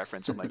remember that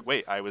reference. I'm like,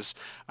 wait, I was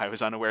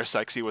unaware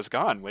 "Sexy" was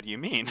gone. What do you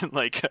mean?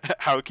 Like,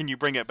 how can you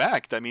bring it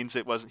back? That means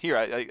it wasn't here.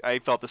 I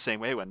felt the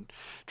same way when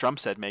Trump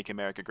said "Make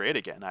America Great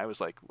Again." I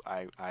was like,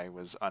 I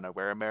was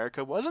unaware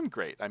America wasn't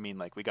great. I mean,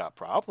 like, we got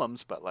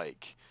problems, but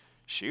like,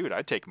 shoot,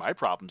 I'd take my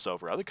problems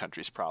over other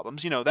countries'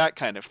 problems, that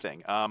kind of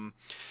thing.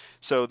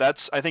 So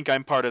I think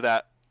I'm part of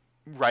that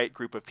right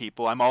group of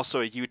people. I'm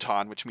also a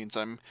Utahn, which means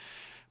I'm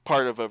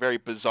part of a very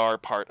bizarre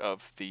part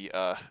of the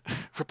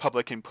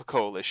Republican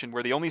coalition.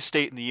 We're the only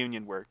state in the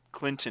union where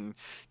Clinton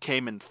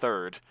came in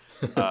third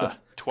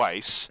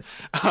twice.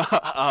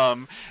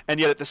 And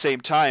yet at the same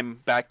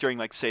time, back during,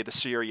 like, say, the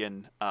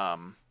Syrian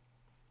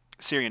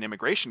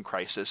immigration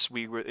crisis,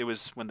 it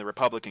was when the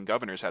Republican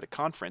governors had a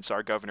conference.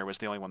 Our governor was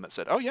the only one that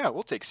said, "Oh yeah,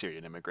 we'll take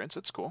Syrian immigrants.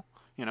 It's cool,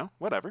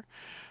 whatever."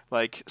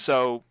 Like,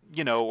 so,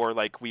 or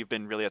like we've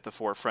been really at the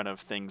forefront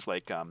of things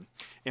like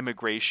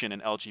immigration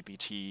and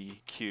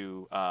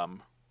LGBTQ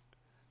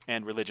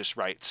and religious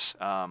rights.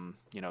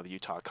 The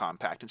Utah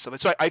Compact and stuff.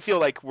 So I feel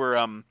like we're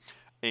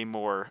a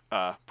more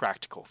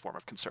practical form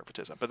of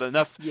conservatism. But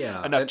enough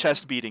Yeah,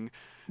 chest beating.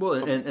 well,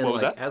 and What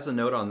was like that? as a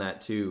note on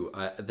that too,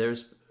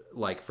 there's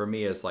like for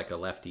me as like a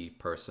lefty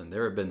person,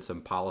 there have been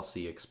some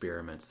policy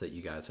experiments that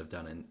you guys have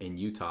done in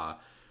Utah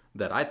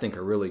that I think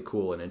are really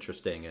cool and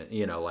interesting. And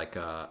you know, like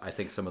I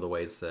think some of the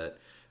ways that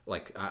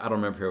like I don't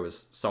remember if it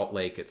was Salt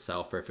Lake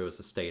itself or if it was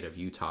the state of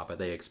Utah, but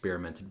they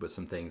experimented with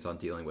some things on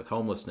dealing with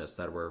homelessness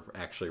that were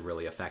actually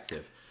really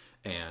effective.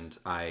 And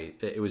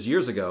it was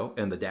years ago,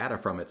 and the data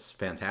from it's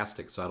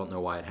fantastic. So I don't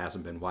know why it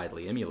hasn't been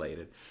widely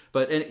emulated.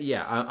 But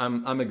yeah,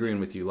 I'm agreeing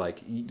with you.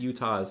 Like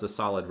Utah is a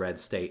solid red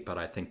state, but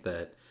I think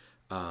that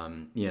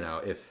you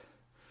know,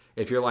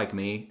 if you're like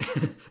me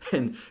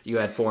and you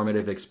had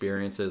formative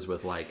experiences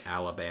with like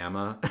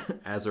Alabama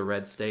as a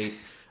red state,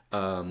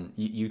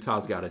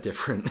 Utah's got a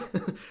different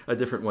a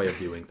different way of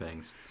doing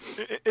things.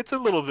 It's a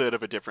little bit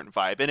of a different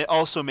vibe, and it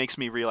also makes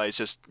me realize,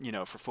 just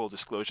for full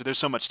disclosure, there's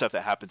so much stuff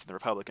that happens in the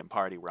Republican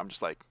Party where I'm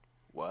just like,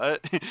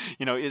 what?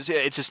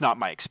 It's just not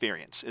my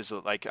experience. Is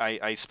like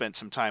I spent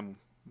some time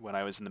when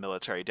I was in the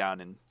military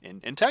down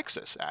in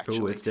Texas, actually.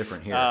 Oh, it's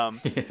different here.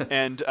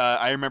 And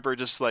I remember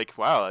just like,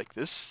 wow, like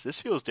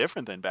this feels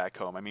different than back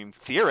home. I mean,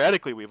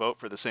 theoretically we vote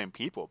for the same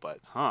people, but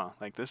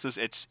like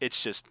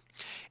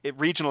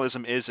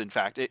regionalism is, in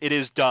fact, it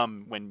is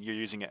dumb when you're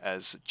using it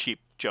as cheap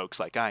jokes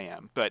like I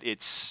am, but it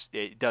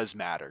does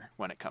matter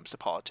when it comes to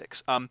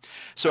politics.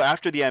 So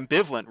after the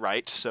ambivalent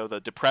right, so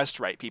the depressed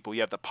right people, you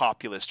have the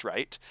populist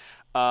right.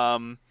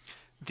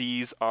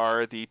 These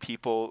are the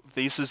people.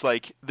 This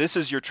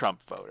is your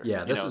Trump voter.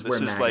 Yeah, this is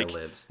where MAGA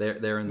lives.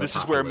 They're in the. This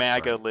is where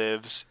MAGA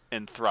lives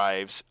and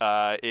thrives.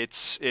 These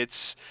are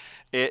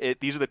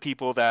the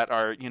people that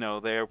are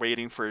they're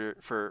waiting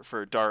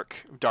for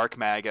dark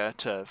MAGA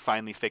to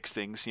finally fix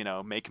things.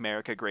 Make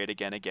America great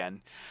again.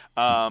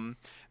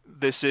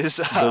 This is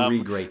the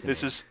re-greatening.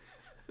 This is.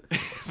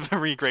 The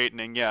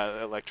re-greatening,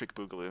 yeah, electric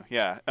boogaloo,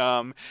 yeah.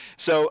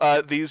 So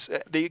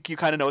you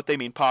kind of know what they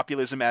mean.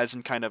 Populism as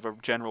in kind of a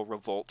general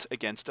revolt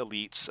against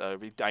elites,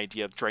 the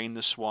idea of drain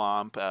the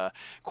swamp,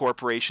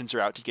 corporations are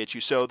out to get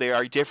you. So they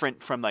are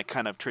different from like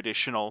kind of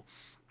traditional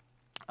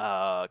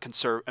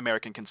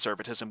American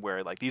conservatism,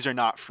 where like these are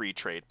not free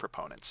trade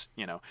proponents.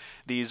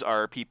 These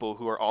are people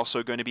who are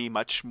also going to be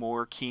much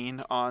more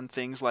keen on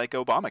things like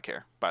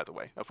Obamacare, by the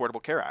way,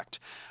 Affordable Care Act.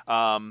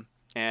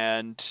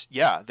 And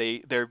yeah,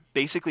 they're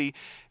basically,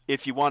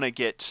 if you want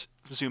to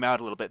zoom out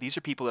a little bit, these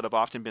are people that have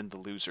often been the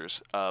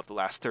losers of the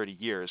last 30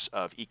 years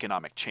of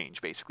economic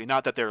change, basically.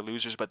 Not that they're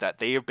losers, but that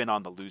they have been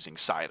on the losing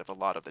side of a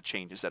lot of the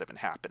changes that have been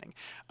happening.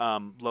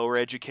 Lower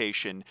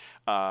education,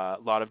 a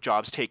lot of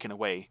jobs taken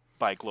away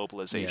by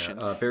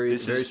globalization. Yeah, very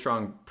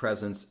strong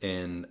presence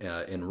in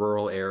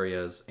rural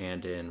areas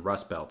and in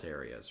Rust Belt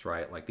areas,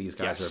 right? Like these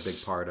guys are a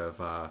big part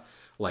of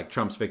like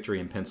Trump's victory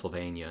in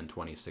Pennsylvania in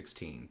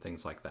 2016,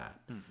 things like that.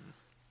 Mm-hmm.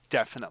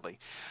 Definitely.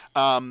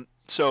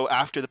 So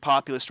after the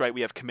populist right,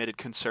 we have committed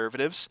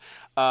conservatives.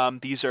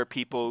 These are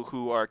people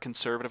who are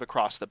conservative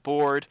across the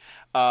board.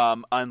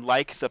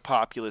 Unlike the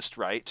populist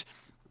right,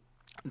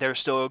 they're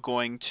still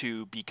going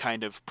to be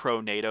kind of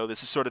pro-NATO.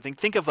 This is sort of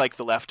think of like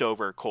the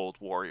leftover Cold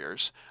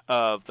Warriors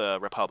of the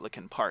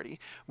Republican Party,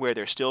 where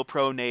they're still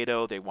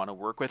pro-NATO. They want to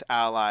work with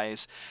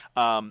allies.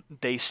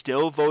 They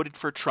still voted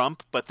for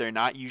Trump, but they're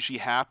not usually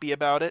happy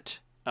about it.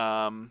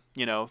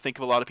 Think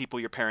of a lot of people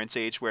your parents'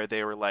 age where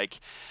they were like,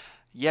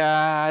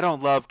 yeah, I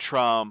don't love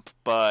Trump,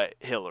 but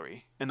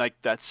Hillary. And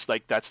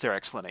that's their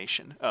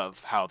explanation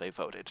of how they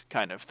voted,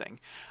 kind of thing.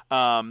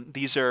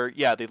 These are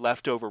the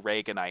leftover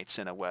Reaganites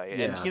in a way.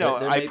 Yeah, and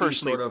there I may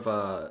personally be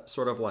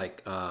sort of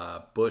like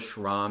Bush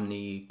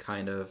Romney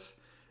kind of,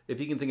 if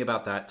you can think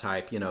about that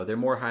type, they're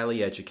more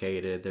highly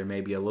educated. They're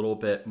maybe a little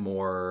bit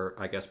more,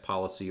 I guess,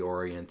 policy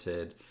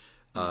oriented,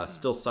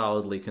 still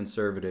solidly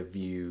conservative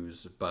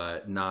views,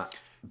 but not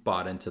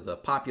bought into the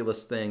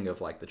populist thing of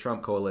like the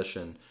Trump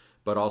coalition,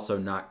 but also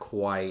not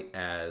quite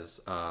as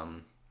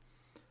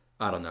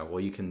I don't know. Well,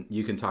 you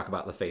can talk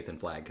about the faith and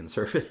flag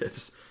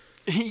conservatives.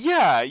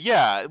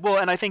 Yeah. Well,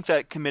 and I think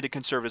that committed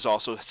conservatives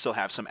also still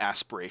have some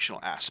aspirational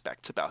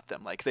aspects about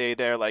them. Like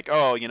they're like,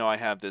 oh, I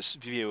have this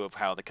view of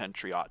how the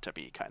country ought to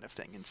be, kind of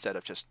thing, instead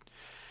of just,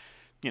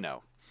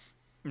 not.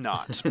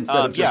 Instead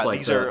of just like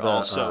these the, are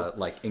also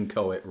like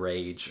inchoate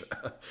rage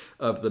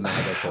of the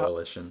MAGA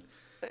coalition.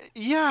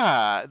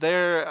 Yeah,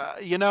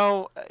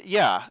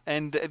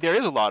 and there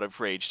is a lot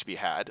of rage to be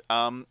had.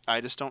 I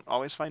just don't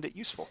always find it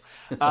useful.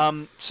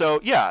 And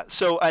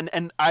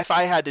if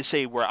I had to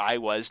say where I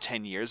was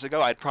 10 years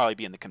ago, I'd probably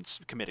be in the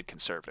committed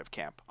conservative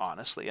camp,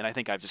 honestly. And I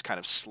think I've just kind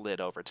of slid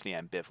over to the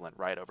ambivalent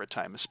right over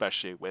time,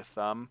 especially with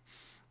the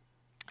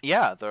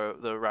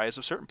rise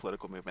of certain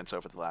political movements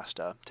over the last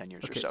 10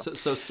 years or so.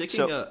 So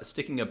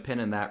sticking a pin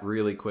in that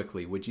really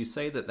quickly, would you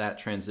say that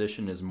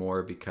transition is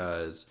more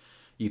because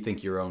you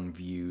think your own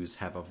views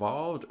have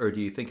evolved, or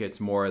do you think it's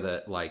more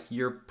that like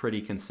you're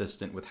pretty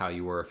consistent with how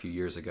you were a few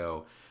years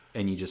ago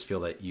and you just feel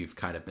that you've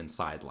kind of been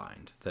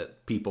sidelined,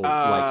 that people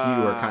like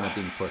you are kind of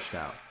being pushed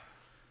out?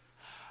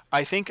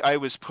 I think I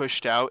was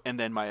pushed out, and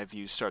then my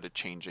views started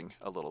changing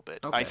a little bit.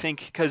 I Okay.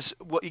 think because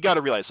what you got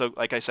to realize. So,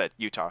 like I said,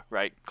 Utah,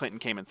 right? Clinton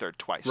came in third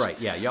twice. Right.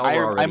 Yeah. Y'all were I'm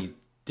already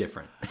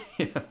different.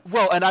 Yeah.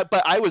 well,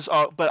 but I was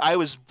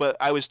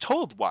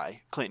told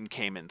why Clinton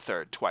came in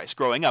third twice.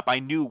 Growing up, I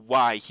knew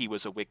why he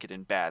was a wicked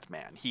and bad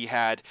man. He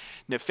had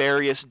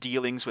nefarious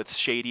dealings with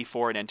shady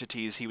foreign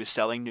entities. He was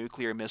selling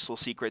nuclear missile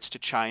secrets to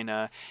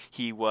China.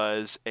 He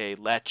was a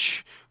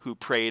lech who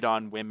preyed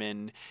on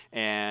women,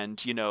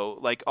 and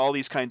like all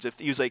these kinds of.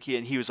 He was like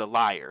he was a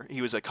liar.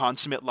 He was a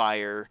consummate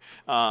liar,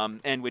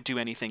 and would do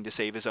anything to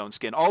save his own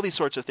skin. All these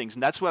sorts of things,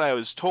 and that's what I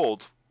was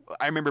told.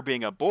 I remember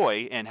being a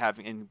boy and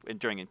having and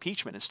during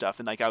impeachment and stuff,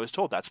 and like I was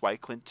told that's why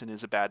Clinton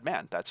is a bad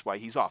man. That's why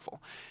he's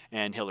awful,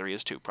 and Hillary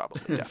is too, probably.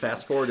 Definitely.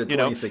 Fast forward to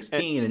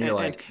 2016, and you're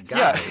like,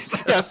 yeah, guys,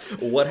 yeah,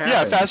 what happened?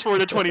 yeah. Fast forward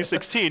to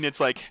 2016,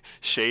 it's like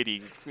shady,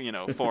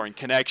 foreign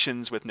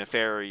connections with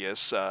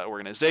nefarious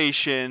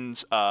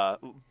organizations.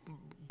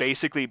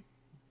 Basically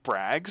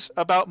brags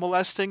about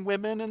molesting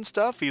women and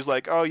stuff. He's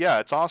like, oh yeah,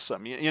 it's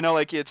awesome.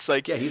 Like it's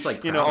like Yeah, he's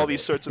like all proud these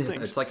of it. sorts of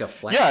things. It's like a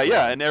flex. Yeah, thing.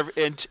 yeah,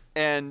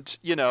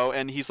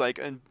 and he's like,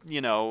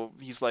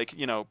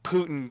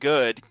 Putin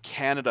good,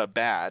 Canada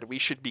bad. We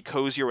should be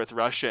cozier with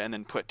Russia and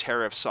then put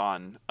tariffs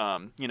on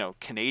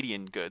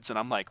Canadian goods. And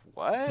I'm like,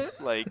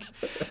 what? Like,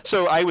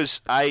 so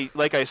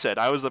like I said,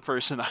 I was the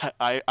person.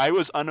 I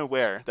was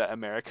unaware that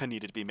America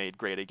needed to be made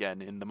great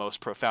again in the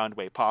most profound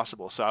way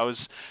possible. So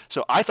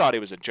I thought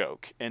it was a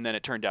joke, and then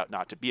it turned out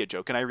not to be a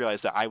joke, and I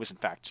realized that I was in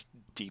fact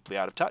deeply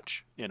out of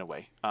touch in a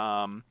way.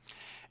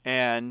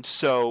 And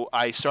so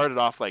I started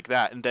off like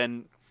that, and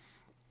then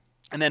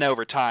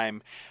over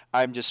time,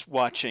 I'm just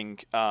watching.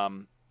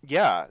 I'm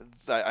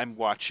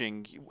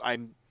watching.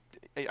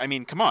 I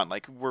mean, come on,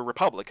 like we're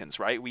Republicans,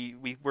 right?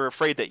 We're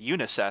afraid that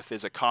UNICEF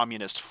is a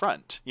communist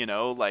front,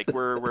 like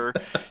we're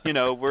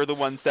we're the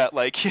ones that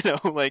like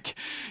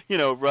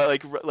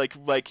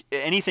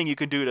anything you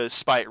can do to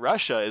spite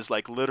Russia is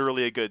like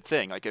literally a good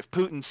thing. Like if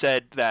Putin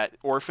said that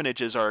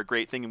orphanages are a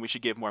great thing and we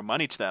should give more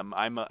money to them,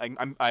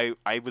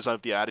 I was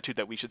of the attitude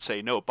that we should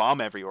say no, bomb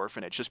every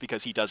orphanage just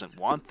because he doesn't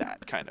want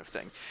that kind of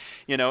thing,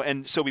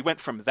 and so we went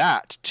from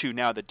that to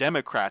now the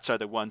Democrats are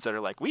the ones that are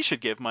like we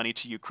should give money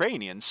to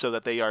Ukrainians so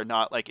that they are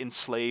not like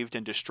enslaved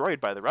and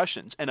destroyed by the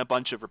Russians, and a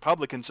bunch of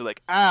Republicans are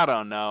like, I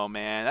don't know,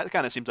 man, that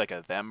kind of seems like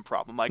a them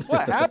problem. Like,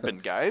 what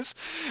happened, guys?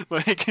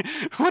 Like,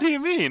 what do you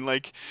mean?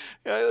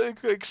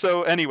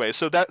 So anyway,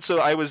 so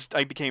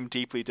I became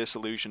deeply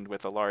disillusioned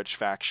with a large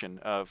faction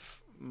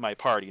of my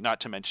party, not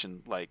to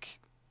mention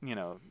like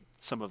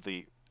some of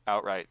the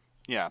outright.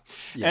 Yeah.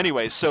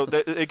 Anyway, so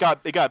it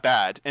got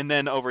bad, and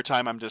then over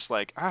time I'm just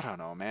like, I don't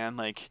know, man.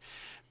 Like,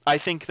 I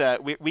think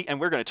that we're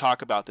going to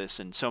talk about this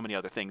and so many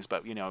other things,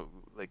 but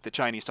like the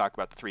Chinese talk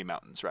about the three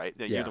mountains, right?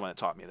 You're the one that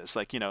taught me this.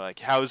 Like like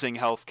housing,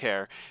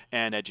 healthcare,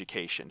 and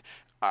education.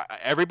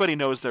 Everybody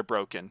knows they're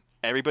broken.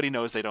 Everybody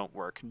knows they don't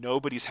work.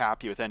 Nobody's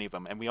happy with any of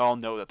them, and we all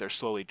know that they're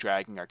slowly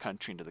dragging our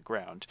country into the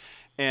ground.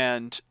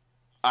 And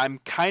I'm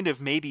kind of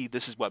maybe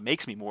this is what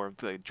makes me more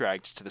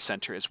dragged to the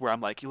center is where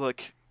I'm like,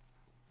 look.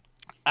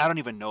 I don't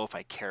even know if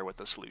I care what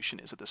the solution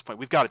is at this point.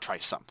 We've got to try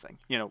something.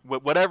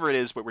 Whatever it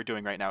is, what we're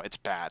doing right now, it's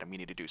bad, and we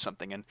need to do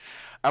something. And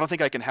I don't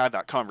think I can have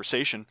that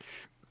conversation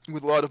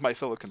with a lot of my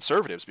fellow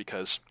conservatives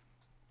because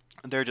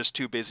they're just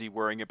too busy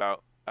worrying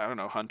about, I don't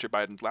know, Hunter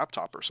Biden's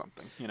laptop or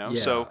something. Yeah,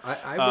 So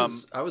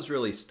I was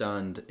really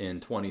stunned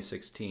in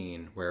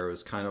 2016 where it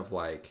was kind of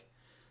like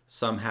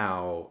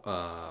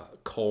somehow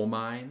coal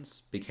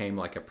mines became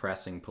like a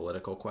pressing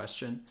political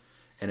question.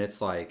 And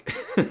it's like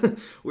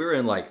we were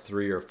in like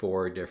 3 or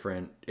 4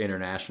 different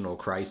international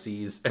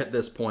crises at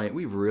this point.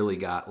 We've really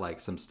got like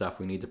some stuff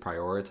we need to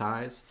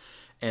prioritize.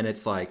 And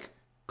it's like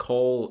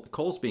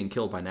coal's being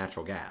killed by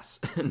natural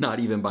gas, not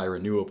even by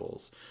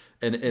renewables.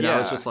 And I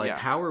was just like,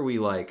 how are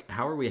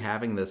we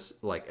having this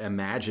like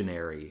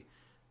imaginary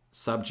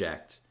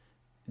subject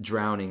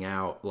drowning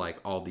out like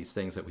all these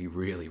things that we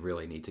really,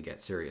 really need to get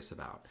serious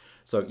about?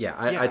 So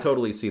I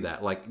totally see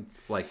that.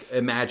 Like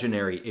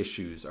imaginary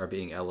issues are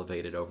being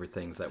elevated over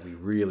things that we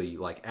really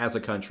like as a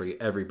country.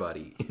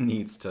 Everybody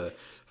needs to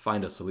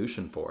find a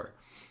solution for.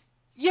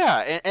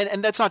 Yeah,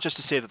 and that's not just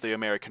to say that the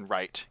American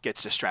right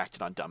gets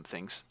distracted on dumb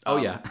things. Oh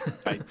yeah,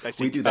 I think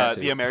we do that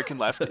too. The American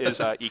left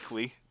is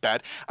equally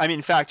bad. I mean,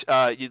 in fact,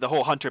 the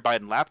whole Hunter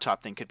Biden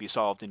laptop thing could be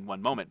solved in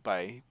one moment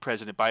by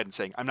President Biden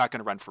saying, "I'm not going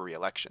to run for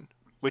re-election,"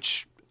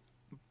 which,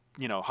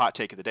 hot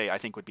take of the day, I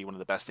think would be one of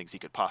the best things he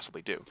could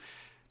possibly do.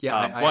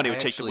 Yeah, one, it would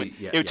take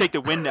take the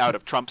wind out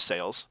of Trump's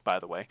sails, by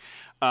the way.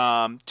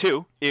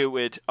 2, it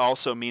would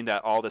also mean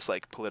that all this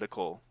like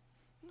political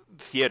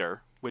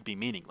theater would be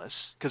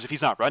meaningless because if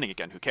he's not running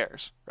again, who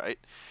cares, right?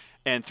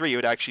 And 3, it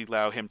would actually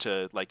allow him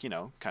to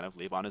kind of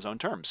leave on his own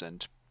terms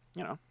and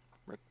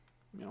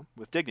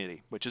with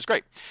dignity, which is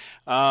great.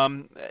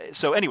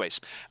 So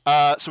anyways,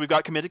 so we've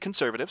got committed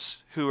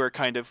conservatives who are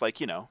kind of like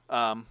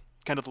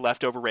kind of the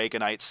leftover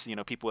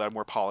Reaganites, people that are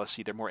more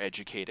policy, they're more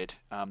educated,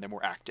 they're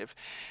more active.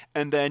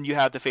 And then you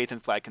have the faith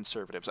and flag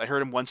conservatives. I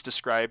heard him once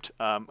described,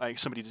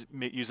 somebody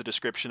used a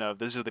description of,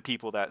 these are the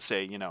people that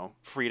say,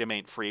 freedom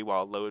ain't free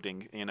while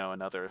loading,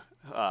 another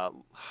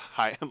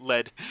high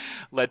lead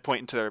point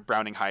into their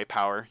Browning high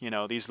power.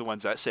 These are the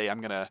ones that say,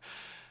 I'm going to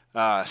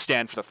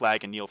stand for the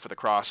flag and kneel for the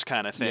cross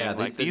kind of thing.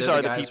 Yeah, these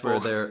are the guys people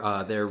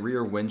where their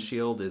rear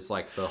windshield is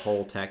like the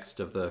whole text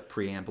of the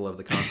preamble of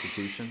the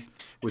Constitution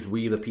with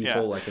 "We the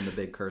people" like in the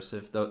big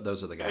cursive.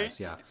 Those are the guys.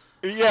 Yeah.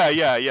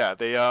 Yeah.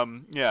 They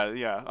on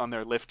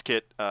their lift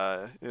kit,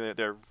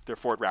 their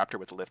Ford Raptor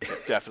with the lift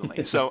kit,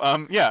 definitely. So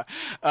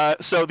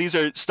so these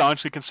are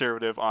staunchly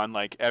conservative on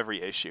like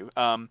every issue.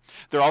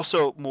 They're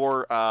also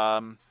more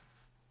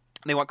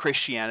they want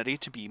Christianity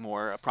to be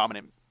more a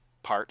prominent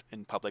part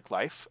in public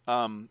life.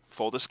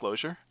 Full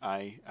disclosure,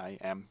 I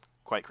am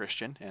quite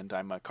Christian, and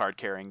I'm a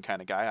card-carrying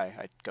kind of guy.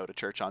 I go to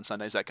church on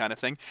Sundays, that kind of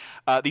thing.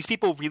 These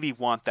people really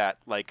want that,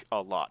 like,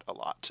 a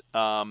lot.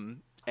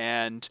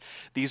 And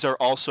these are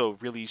also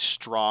really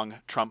strong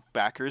Trump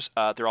backers.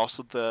 They're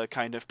also the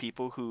kind of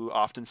people who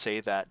often say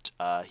that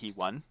he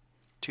won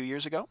 2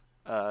 years ago.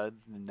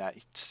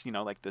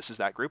 Like this is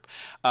that group.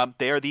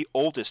 They are the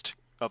oldest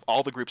of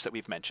all the groups that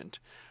we've mentioned.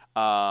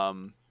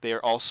 They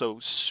are also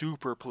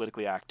super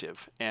politically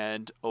active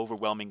and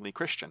overwhelmingly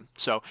Christian.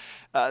 So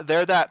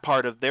they're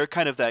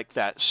kind of like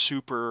that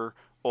super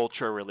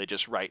ultra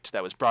religious right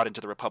that was brought into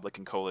the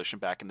Republican coalition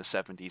back in the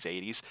 70s,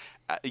 80s.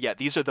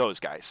 These are those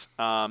guys.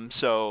 I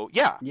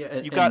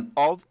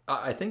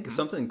think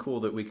something cool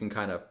that we can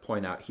kind of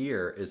point out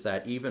here is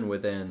that even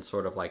within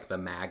sort of like the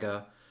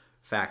MAGA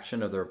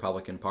faction of the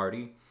Republican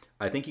Party,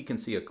 I think you can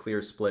see a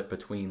clear split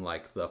between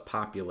like the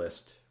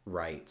populist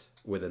right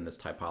within this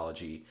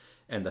typology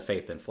and the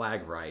faith and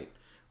flag right,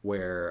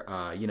 where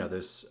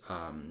there's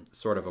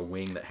sort of a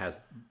wing that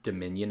has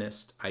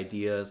dominionist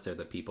ideas. They're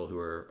the people who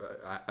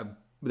are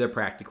they're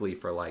practically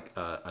for like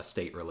a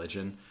state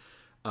religion,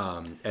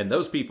 and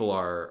those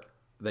people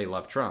they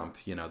love Trump.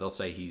 They'll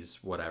say he's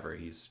whatever,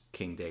 he's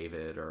King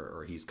David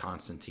or he's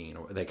Constantine,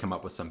 or they come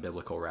up with some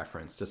biblical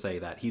reference to say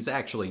that he's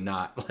actually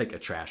not like a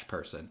trash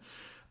person.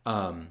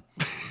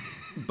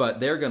 But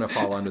they're going to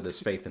fall under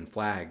this faith and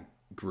flag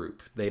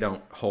group. They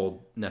don't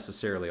hold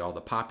necessarily all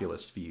the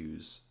populist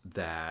views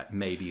that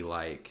maybe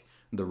like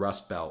the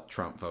Rust Belt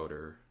Trump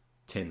voter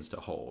tends to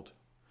hold.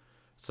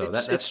 So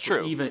that's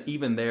true.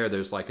 Even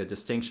there's like a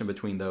distinction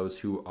between those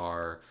who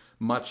are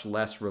much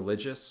less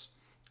religious,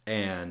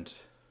 and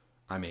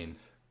I mean,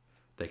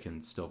 they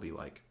can still be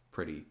like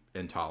pretty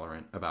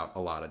intolerant about a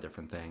lot of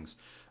different things,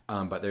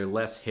 but they're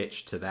less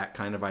hitched to that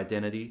kind of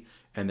identity,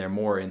 and they're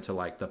more into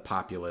like the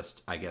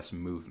populist, I guess,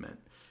 movement.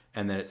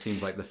 And then it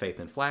seems like the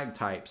faith and flag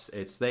types,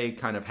 they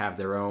kind of have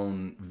their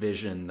own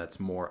vision that's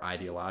more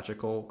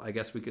ideological, I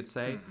guess we could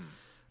say.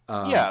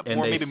 And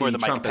they see more the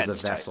Trump as a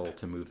vessel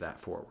to move that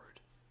forward.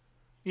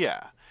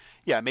 Yeah,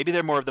 maybe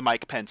they're more of the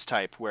Mike Pence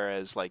type,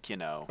 whereas like,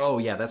 Oh,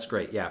 yeah, that's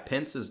great. Yeah,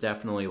 Pence is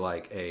definitely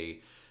like a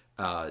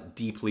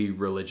deeply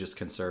religious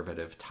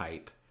conservative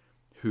type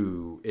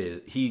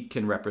he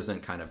can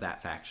represent kind of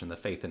that faction, the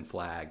faith and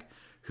flag,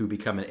 who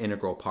become an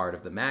integral part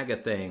of the MAGA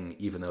thing,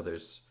 even though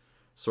there's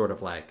sort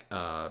of like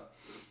a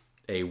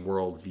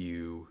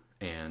worldview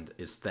and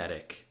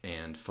aesthetic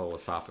and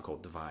philosophical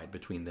divide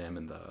between them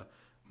and the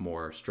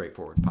more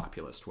straightforward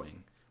populist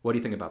wing. What do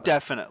you think about that?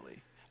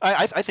 Definitely.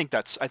 I think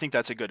that's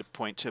a good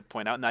point to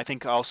point out, and I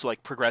think also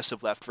like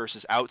progressive left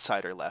versus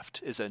outsider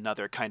left is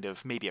another kind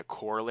of maybe a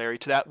corollary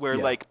to that, where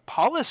like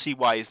policy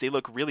wise they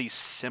look really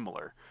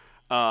similar.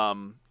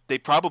 They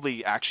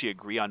probably actually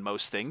agree on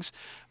most things,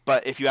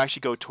 but if you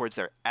actually go towards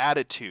their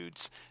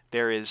attitudes,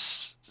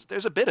 there's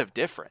a bit of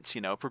difference.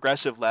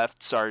 Progressive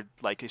lefts are,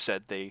 like I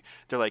said, they're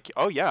like,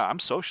 oh yeah, I'm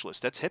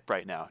socialist, that's hip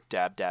right now,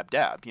 dab dab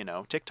dab,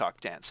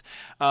 TikTok dance,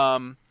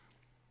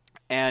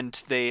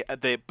 and they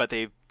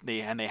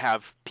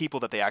have people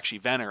that they actually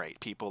venerate,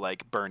 people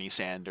like Bernie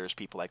Sanders,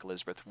 people like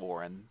Elizabeth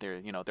Warren.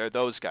 They're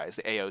those guys,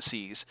 the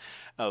AOCs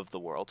of the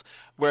world.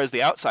 Whereas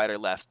the outsider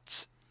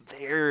lefts,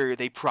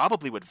 they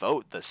probably would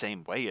vote the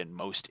same way in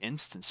most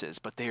instances,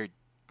 but they're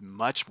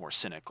much more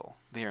cynical.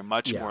 They are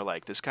much more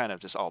like, this kind of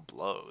just all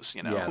blows.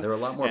 Yeah, they're a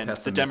lot more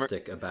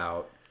pessimistic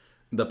about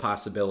the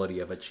possibility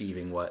of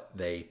achieving what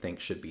they think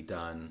should be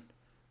done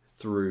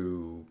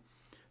through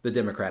the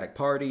Democratic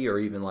Party, or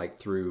even like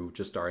through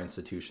just our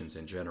institutions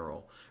in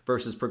general.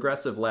 Versus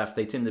progressive left,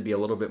 they tend to be a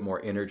little bit more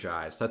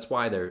energized. That's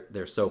why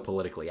they're so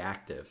politically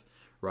active,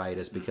 right?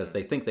 Is because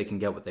they think they can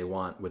get what they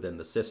want within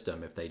the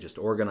system if they just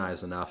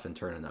organize enough and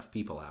turn enough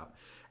people out.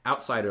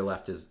 Outsider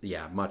left is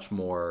much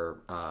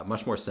more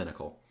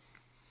cynical.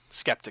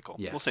 Skeptical.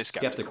 Yes. We'll say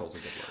skeptical. Skeptical is a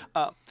good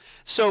word.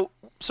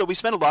 So we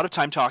spent a lot of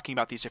time talking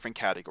about these different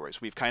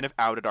categories. We've kind of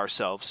outed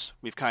ourselves.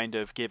 We've kind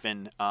of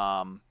given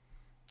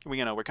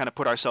we're kind of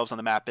put ourselves on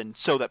the map, and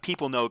so that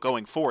people know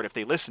going forward, if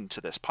they listen to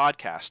this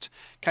podcast,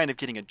 kind of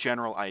getting a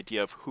general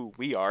idea of who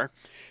we are.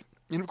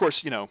 And of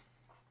course,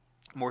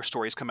 more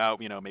stories come out,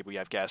 maybe we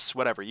have guests,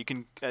 whatever.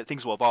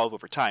 Things will evolve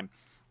over time.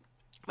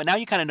 But now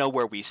you kind of know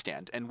where we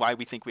stand and why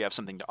we think we have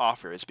something to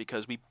offer is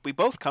because we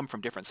both come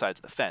from different sides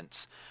of the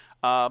fence.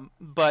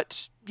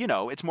 But,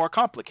 it's more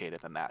complicated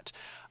than that.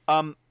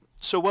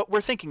 So what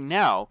we're thinking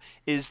now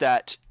is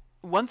that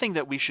one thing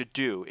that we should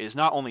do is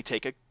not only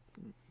take a,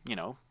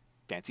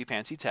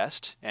 fancy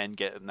test and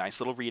get a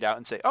nice little readout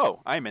and say, oh,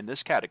 I'm in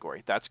this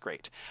category. That's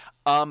great.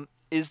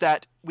 Is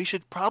that we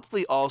should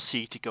probably all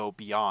seek to go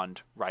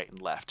beyond right and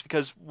left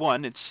because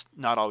one, it's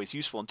not always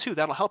useful, and two,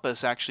 that'll help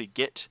us actually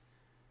get,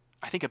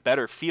 I think, a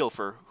better feel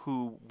for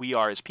who we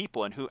are as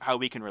people and how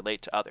we can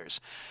relate to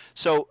others.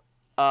 So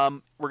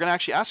we're going to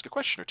actually ask a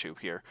question or two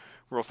here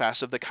real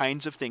fast of the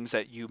kinds of things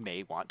that you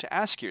may want to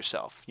ask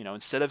yourself.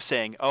 Instead of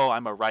saying, oh,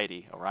 I'm a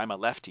righty or I'm a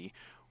lefty,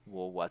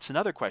 well, what's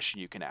another question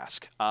you can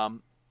ask?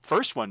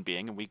 First one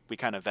being, and we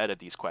kind of vetted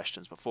these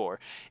questions before,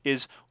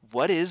 is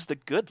what is the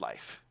good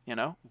life?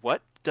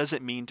 What does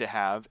it mean to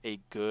have a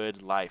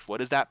good life? What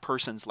does that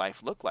person's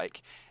life look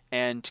like?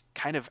 And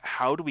kind of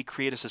how do we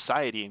create a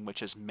society in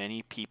which as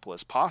many people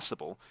as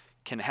possible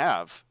can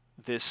have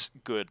this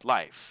good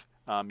life?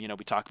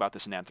 We talk about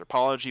this in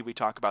anthropology. We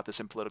talk about this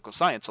in political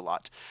science a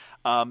lot.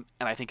 And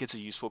I think it's a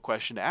useful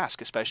question to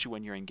ask, especially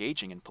when you're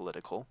engaging in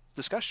political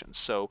discussions.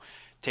 So,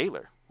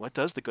 Taylor, what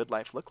does the good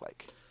life look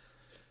like?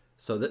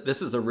 So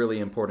this is a really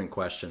important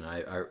question.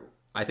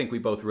 I think we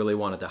both really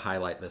wanted to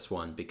highlight this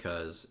one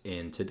because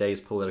in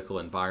today's political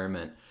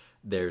environment,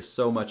 there's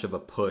so much of a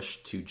push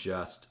to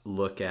just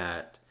look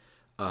at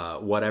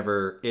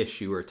whatever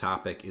issue or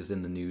topic is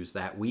in the news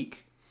that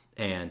week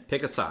and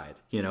pick a side.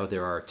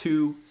 There are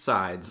two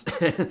sides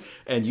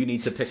and you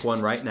need to pick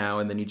one right now,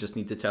 and then you just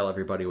need to tell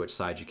everybody which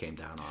side you came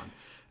down on.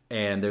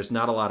 And there's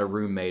not a lot of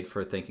room made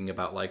for thinking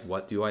about, like,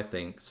 what do I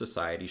think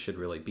society should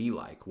really be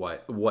like?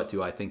 What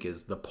do I think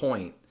is the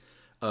point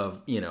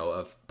of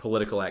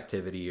political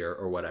activity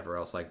or whatever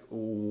else? Like,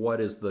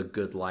 what is the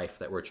good life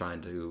that we're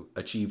trying to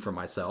achieve for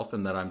myself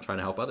and that I'm trying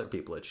to help other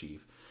people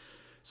achieve?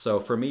 So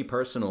for me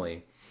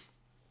personally,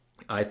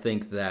 I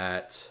think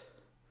that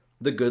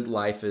the good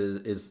life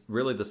is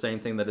really the same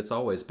thing that it's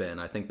always been.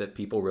 I think that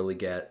people really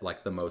get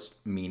like the most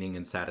meaning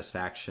and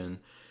satisfaction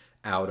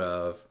out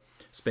of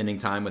spending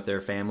time with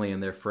their family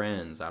and their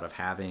friends, out of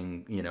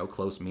having,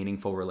 close,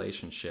 meaningful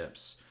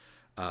relationships,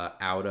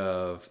 out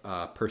of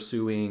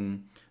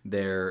pursuing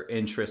their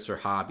interests or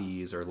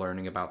hobbies or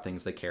learning about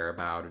things they care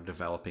about or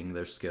developing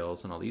their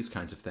skills and all these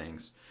kinds of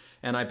things.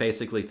 And I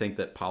basically think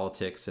that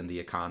politics and the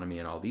economy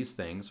and all these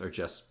things are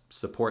just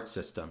support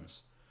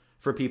systems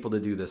for people to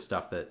do this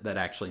stuff that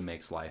actually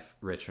makes life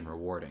rich and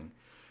rewarding.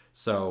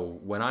 So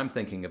when I'm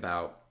thinking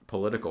about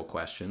political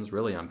questions,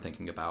 really I'm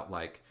thinking about,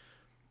 like,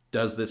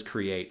 does this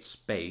create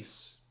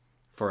space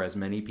for as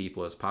many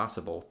people as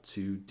possible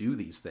to do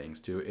these things,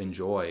 to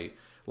enjoy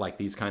like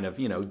these kind of,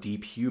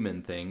 deep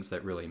human things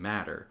that really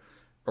matter?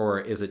 Or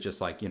is it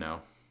just like,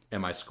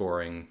 am I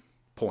scoring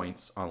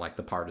points on like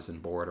the partisan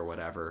board or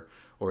whatever?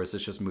 Or is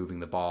this just moving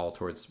the ball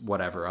towards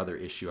whatever other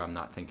issue I'm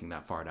not thinking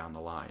that far down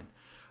the line?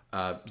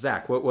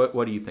 Zach,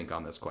 what do you think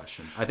on this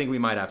question? I think we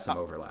might have some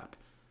overlap.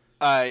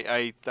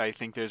 I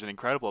think there's an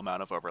incredible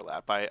amount of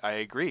overlap. I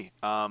agree.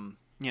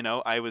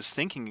 I was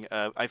thinking,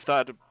 I've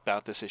thought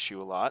about this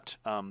issue a lot,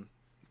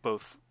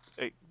 both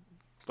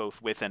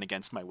with and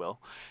against my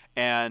will.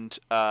 And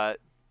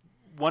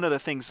one of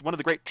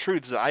the great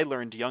truths that I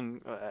learned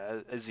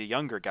as a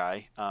younger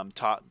guy,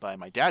 taught by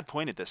my dad,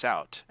 pointed this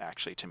out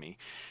actually to me,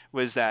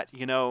 was that,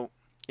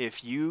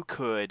 if you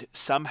could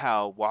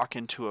somehow walk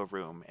into a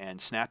room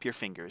and snap your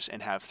fingers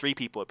and have three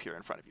people appear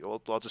in front of you,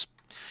 I'll just,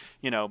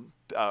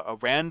 a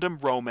random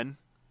Roman,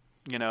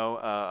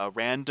 a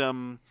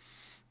random,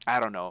 I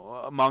don't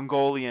know, a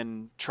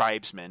Mongolian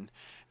tribesman,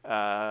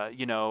 a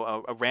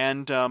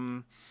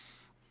random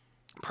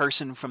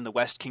person from the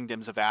West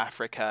Kingdoms of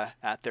Africa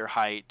at their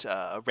height,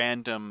 a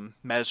random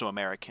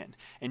Mesoamerican,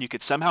 and you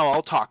could somehow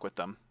all talk with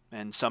them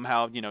and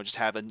somehow, just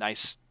have a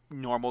nice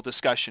normal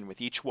discussion with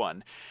each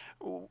one.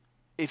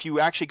 If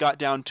you actually got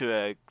down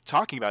to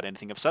talking about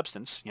anything of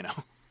substance,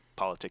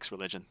 politics,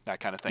 religion, that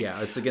kind of thing.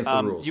 Yeah, it's against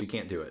the rules. You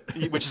can't do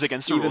it. Which is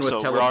against the Even rules.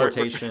 with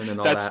teleportation and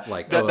all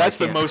that. That's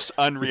the most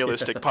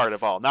unrealistic part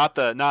of all. Not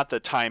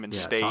the time and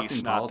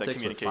space, not the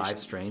communication. With 5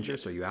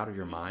 strangers? Are you out of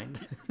your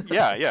mind?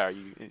 Yeah.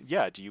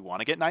 Do you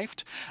want to get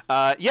knifed?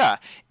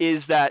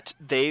 Is that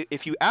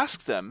if you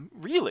ask them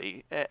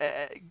really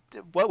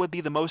what would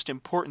be the most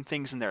important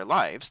things in their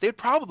lives, they'd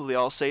probably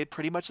all say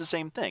pretty much the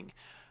same thing.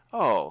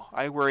 Oh,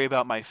 I worry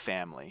about my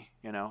family.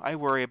 I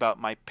worry about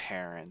my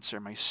parents or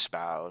my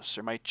spouse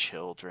or my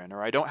children,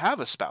 or I don't have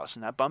a spouse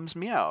and that bums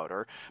me out,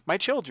 or my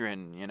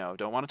children,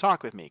 don't want to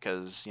talk with me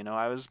because,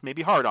 I was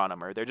maybe hard on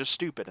them, or they're just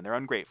stupid and they're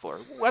ungrateful or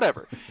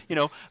whatever.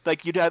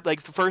 Like you'd have,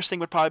 like, the first thing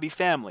would probably be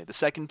family. The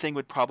second thing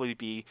would probably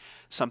be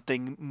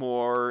something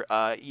more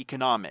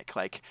economic,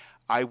 like,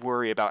 I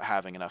worry about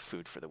having enough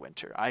food for the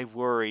winter. I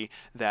worry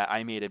that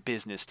I made a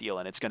business deal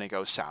and it's going to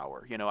go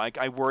sour.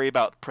 I worry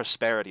about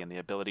prosperity and the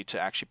ability to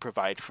actually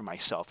provide for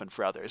myself and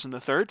for others. And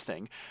the third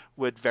thing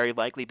would very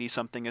likely be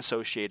something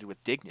associated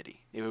with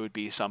dignity. It would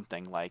be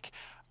something like,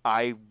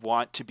 I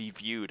want to be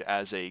viewed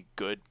as a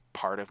good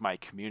part of my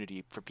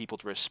community, for people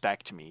to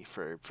respect me,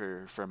 for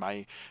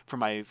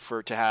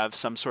to have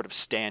some sort of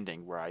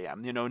standing where I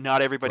am. You know,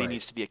 not everybody Right.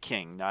 needs to be a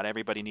king, not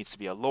everybody needs to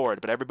be a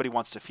lord, but everybody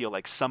wants to feel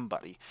like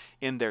somebody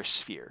in their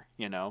sphere,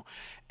 you know.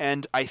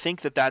 And I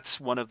think that that's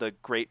one of the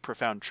great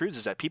profound truths,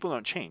 is that people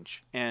don't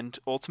change, and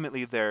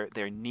ultimately their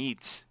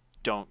needs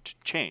don't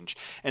change.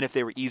 And if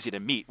they were easy to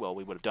meet, well,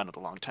 we would have done it a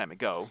long time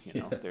ago.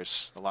 You know,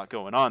 there's a lot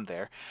going on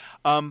there.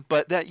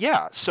 But that,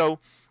 yeah. So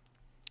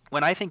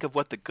when I think of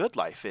what the good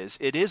life is,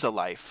 it is a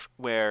life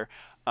where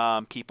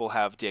people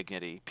have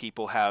dignity,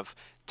 people have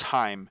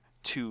time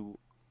to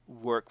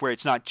work, where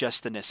it's not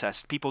just the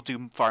necessity. People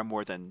do far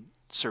more than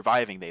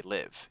surviving, they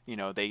live. You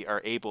know, they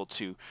are able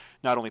to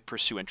not only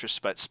pursue interests,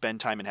 but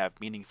spend time and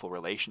have meaningful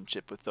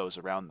relationship with those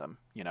around them,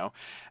 you know.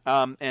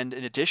 And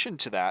in addition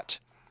to that,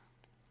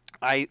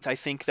 I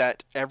think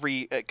that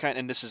every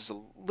and this is a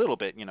little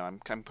bit, you know,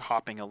 I'm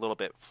hopping a little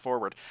bit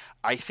forward.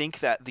 I think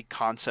that the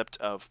concept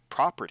of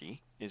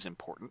property is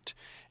important,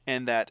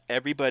 and that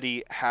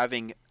everybody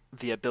having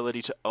the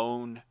ability to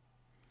own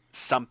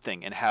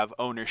something and have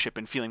ownership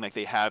and feeling like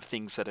they have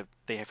things that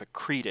they have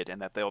accreted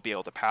and that they'll be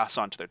able to pass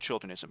on to their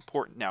children is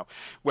important. Now,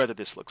 whether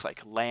this looks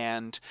like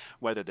land,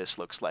 whether this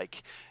looks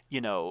like, you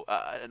know,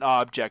 an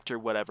object or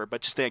whatever, but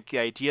just the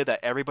idea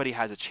that everybody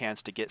has a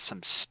chance to get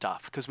some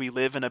stuff, because we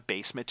live in a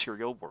base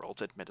material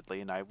world,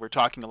 admittedly, and we're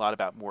talking a lot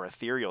about more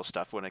ethereal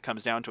stuff. When it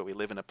comes down to it, we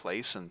live in a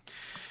place, and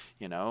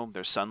you know,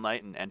 there's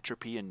sunlight and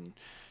entropy and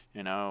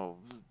you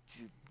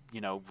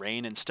know,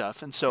 rain and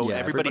stuff, and so Yeah,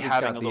 everybody everybody's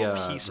having got a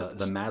little piece of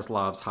the this.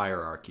 Maslow's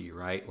hierarchy,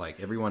 right?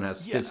 Like everyone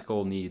has Yeah,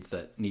 physical needs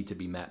that need to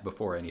be met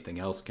before anything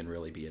else can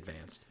really be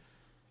advanced.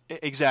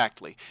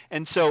 exactly.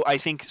 And so I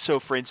think, so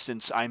for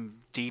instance,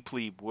 I'm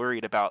deeply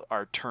worried about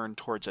our turn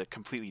towards a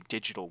completely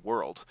digital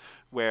world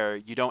where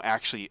you don't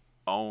actually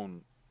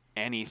own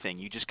anything.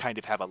 You just kind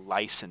of have a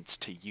license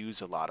to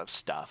use a lot of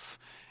stuff.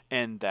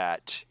 And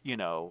that, you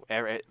know,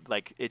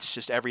 like it's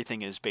just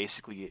everything is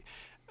basically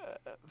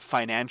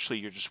financially,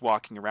 you're just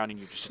walking around and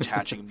you're just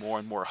attaching more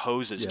and more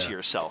hoses to Yeah.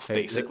 yourself, Hey,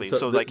 basically.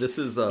 So like, this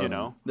is you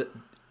know,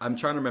 I'm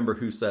trying to remember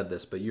who said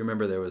this, but you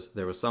remember there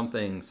was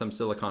something, some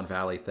Silicon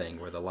Valley thing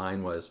where the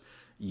line was,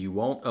 "You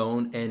won't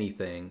own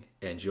anything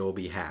and you'll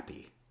be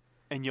happy."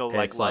 and you'll And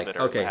like it's love like, it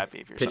or okay,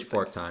 happy or something.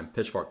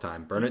 pitchfork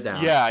time, burn it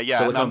down. Yeah,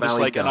 yeah, and Silicon I'm just Valley's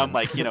like, and I'm done.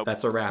 like, you know,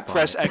 That's a wrap on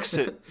press it. X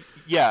to,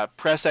 yeah,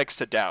 press X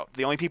to doubt.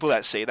 The only people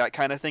that say that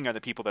kind of thing are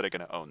the people that are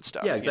going to own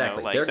stuff. Yeah, You know,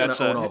 exactly. like They're going that's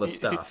to own a, all the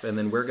stuff, and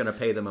then we're going to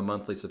pay them a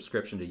monthly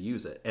subscription to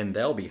use it, and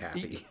they'll be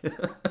happy.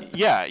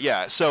 yeah,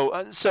 yeah.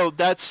 So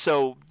that's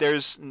so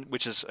there's,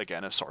 which is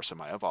again a source of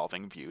my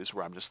evolving views,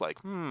 where I'm just like,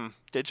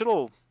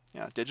 digital.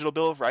 Yeah, digital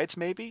bill of rights,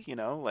 maybe. You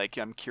know, like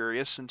I'm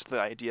curious into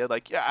the idea.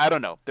 Like, yeah, I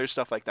don't know. There's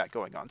stuff like that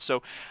going on.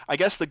 So, I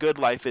guess the good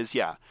life is,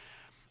 yeah,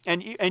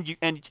 and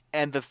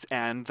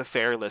the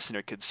fair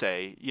listener could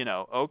say, you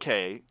know,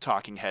 okay,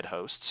 talking head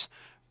hosts,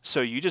 so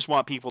you just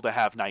want people to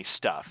have nice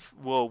stuff.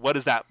 Well, what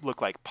does that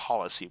look like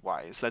policy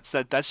wise?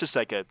 That's just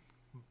like a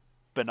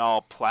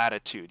banal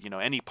platitude. You know,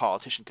 any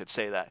politician could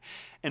say that.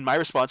 And my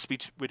response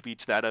would be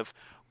to that of,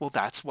 well,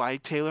 that's why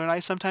Taylor and I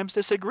sometimes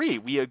disagree.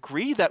 We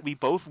agree that we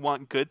both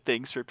want good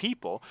things for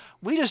people.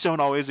 We just don't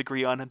always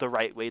agree on the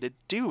right way to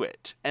do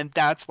it. And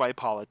that's why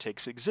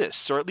politics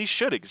exists, or at least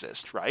should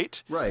exist,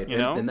 right? Right, You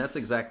know? and that's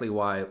exactly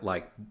why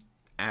like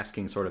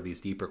asking sort of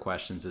these deeper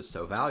questions is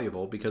so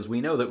valuable, because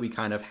we know that we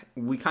kind of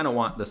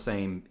want the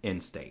same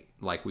end state.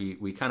 Like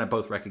we kind of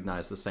both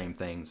recognize the same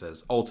things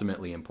as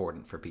ultimately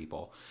important for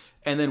people,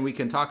 and then we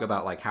can talk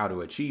about like how to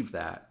achieve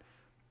that,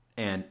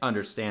 and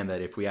understand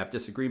that if we have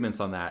disagreements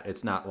on that,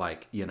 it's not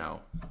like, you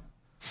know,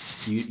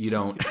 you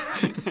don't.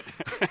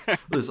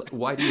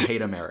 Why do you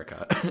hate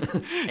America?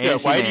 And Yeah,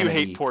 why do you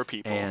humanity, hate poor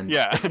people? and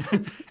Yeah.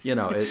 you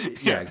know,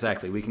 yeah,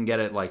 exactly. We can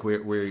get it like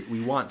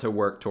we want to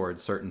work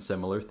towards certain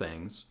similar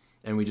things,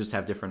 and we just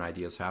have different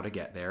ideas how to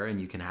get there. And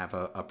you can have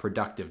a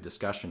productive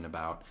discussion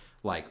about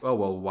like, oh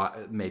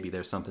well, maybe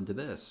there's something to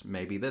this.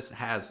 Maybe this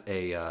has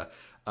a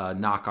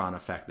knock-on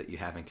effect that you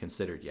haven't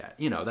considered yet.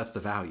 You know, that's the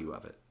value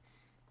of it.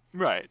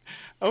 Right.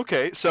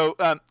 Okay. So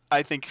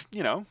I think,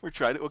 you know, we're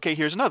trying to. Okay,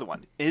 here's another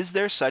one. Is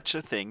there such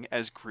a thing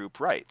as group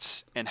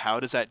rights? And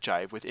how does that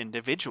jive with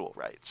individual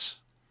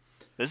rights?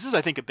 This is, I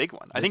think, a big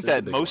one. I This think is a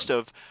that big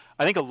one.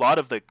 I think a lot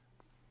of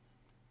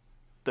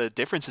the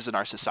differences in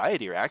our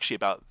society are actually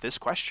about this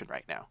question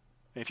right now,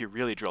 if you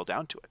really drill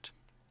down to it,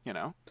 you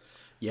know?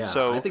 Yeah, I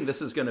So, think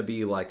this is going to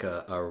be like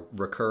a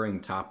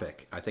recurring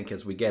topic. I think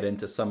as we get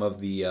into some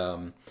of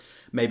the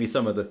maybe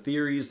some of the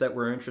theories that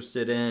we're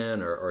interested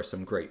in, or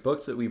some great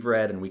books that we've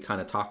read, and we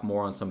kind of talk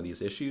more on some of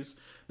these issues,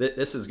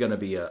 this is going to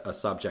be a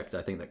subject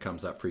I think that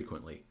comes up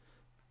frequently.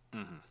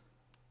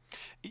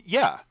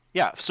 yeah,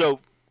 yeah. So,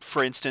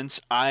 for instance,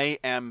 I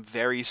am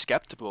very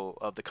skeptical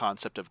of the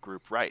concept of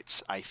group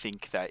rights. I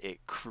think that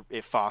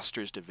it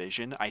fosters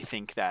division. I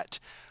think that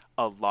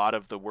a lot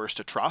of the worst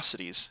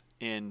atrocities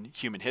in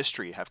human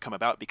history have come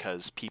about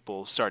because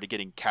people started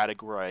getting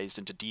categorized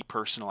into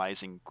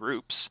depersonalizing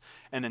groups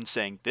and then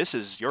saying, this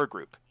is your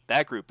group,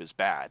 that group is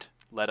bad,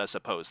 let us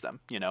oppose them.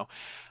 You know,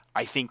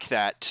 I think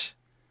that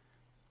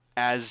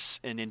as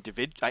an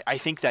individual, I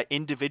think that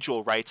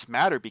individual rights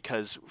matter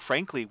because,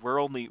 frankly,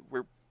 we're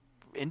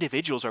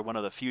individuals are one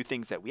of the few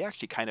things that we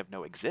actually kind of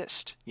know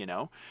exist. You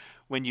know,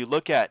 when you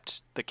look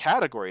at the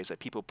categories that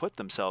people put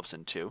themselves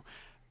into,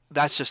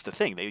 that's just the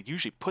thing. They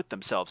usually put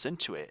themselves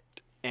into it,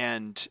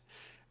 and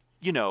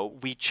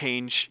we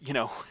change.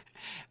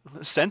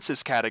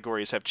 Census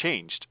categories have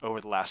changed over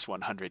the last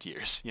 100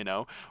 years.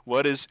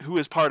 Who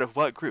is part of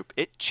what group?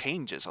 It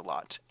changes a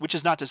lot, which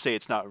is not to say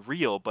it's not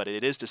real, but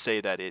it is to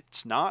say that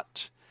it's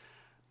not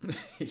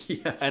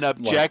yeah. an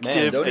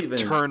objective,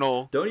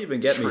 eternal. Don't even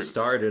get truth. me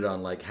started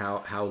on like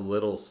how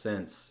little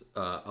sense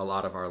a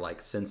lot of our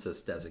like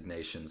census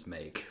designations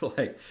make.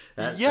 Like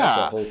that's the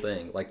whole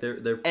thing. Like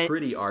they're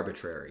pretty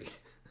arbitrary.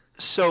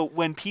 So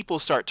when people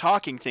start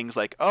talking things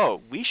like,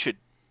 "Oh, we should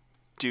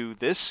do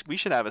this, we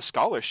should have a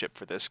scholarship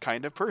for this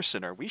kind of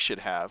person, or we should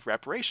have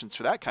reparations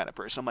for that kind of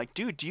person," I'm like,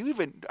 dude,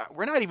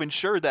 we're not even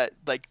sure that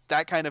like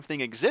that kind of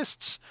thing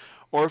exists,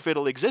 or if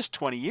it'll exist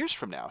 20 years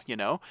from now.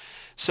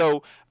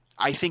 So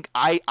I think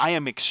I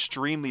am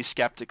extremely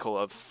skeptical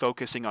of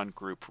focusing on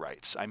group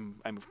rights. I'm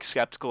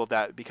skeptical of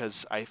that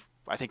because I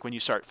think when you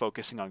start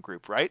focusing on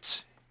group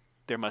rights,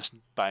 there must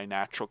by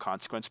natural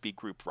consequence be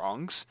group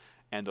wrongs,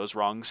 and those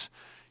wrongs,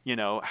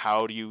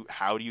 how do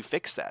you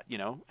fix that?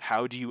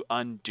 How do you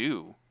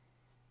undo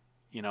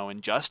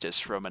injustice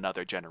from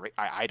another generation?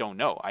 I don't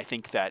know. I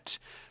think that,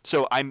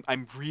 so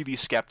I'm really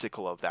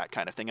skeptical of that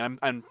kind of thing.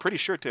 I'm pretty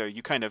sure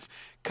you kind of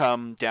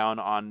come down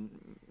on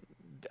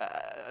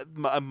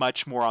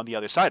much more on the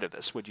other side of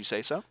this. Would you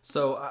say so?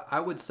 So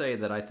I would say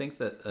that I think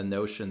that a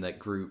notion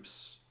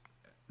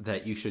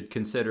that you should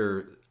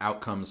consider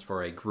outcomes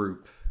for a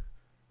group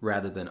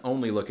rather than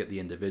only look at the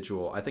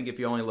individual. I think if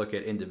you only look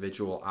at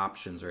individual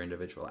options or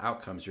individual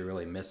outcomes, you're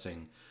really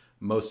missing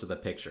most of the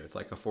picture. It's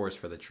like a forest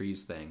for the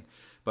trees thing.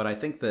 But I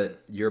think that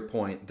your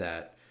point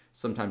that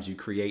sometimes you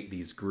create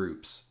these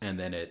groups and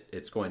then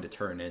it's going to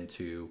turn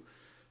into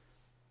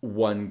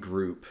one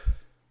group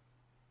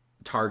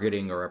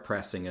targeting or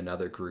oppressing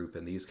another group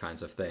and these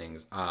kinds of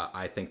things,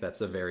 I think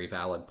that's a very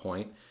valid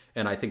point.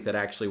 And I think that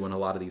actually when a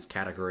lot of these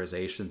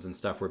categorizations and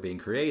stuff were being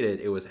created,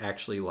 it was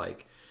actually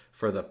like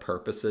for the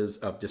purposes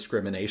of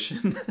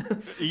discrimination.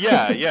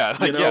 Yeah.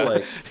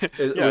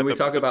 When we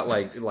talk about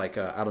like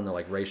I don't know,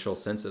 like racial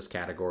census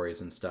categories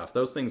and stuff,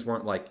 those things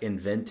weren't like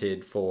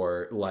invented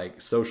for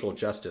like social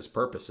justice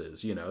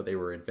purposes. They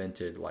were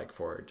invented like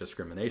for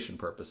discrimination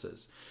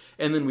purposes.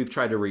 And then we've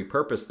tried to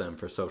repurpose them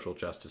for social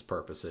justice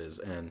purposes.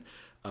 And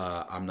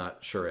I'm not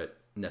sure it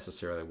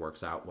necessarily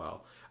works out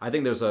well. I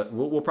think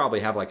we'll probably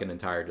have like an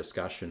entire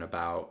discussion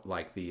about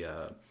like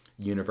the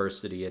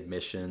university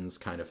admissions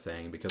kind of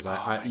thing, because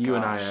you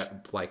and I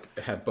like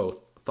have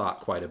both thought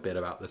quite a bit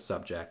about the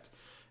subject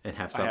and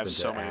have something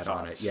to add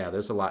on it. Yeah,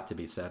 there's a lot to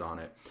be said on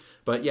it.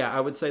 But yeah, I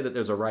would say that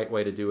there's a right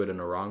way to do it and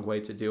a wrong way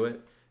to do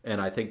it.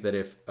 And I think that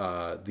if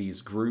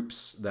these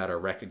groups that are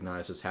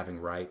recognized as having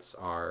rights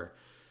are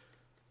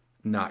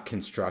not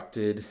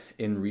constructed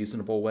in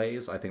reasonable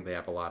ways, I think they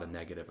have a lot of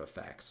negative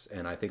effects.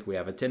 And I think we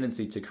have a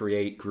tendency to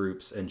create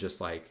groups and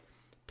just like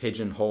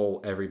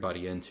pigeonhole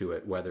everybody into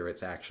it, whether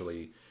it's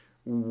actually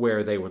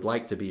where they would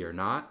like to be or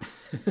not.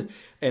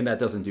 And that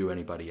doesn't do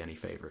anybody any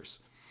favors.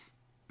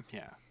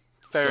 Yeah.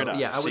 Fair enough.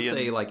 Yeah, I would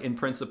say like in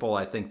principle,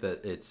 I think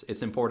that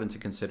it's important to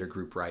consider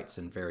group rights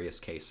in various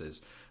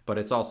cases, but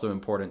it's also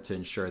important to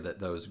ensure that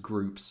those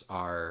groups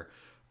are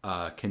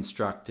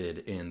constructed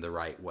in the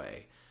right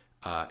way.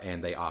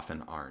 And they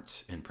often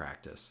aren't in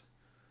practice.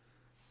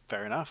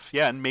 Fair enough.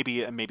 Yeah, and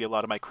maybe a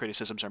lot of my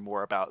criticisms are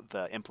more about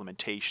the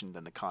implementation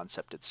than the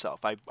concept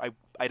itself.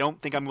 I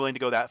don't think I'm willing to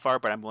go that far,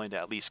 but I'm willing to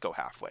at least go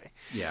halfway.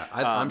 Yeah,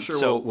 I'm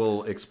sure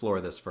we'll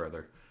explore this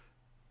further.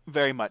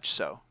 Very much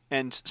so.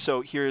 And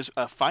so here's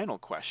a final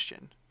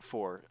question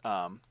for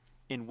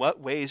in what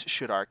ways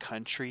should our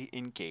country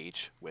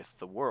engage with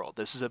the world?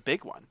 This is a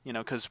big one,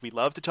 because we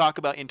love to talk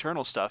about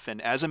internal stuff,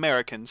 and as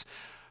Americans,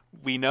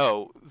 we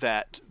know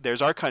that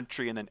there's our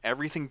country, and then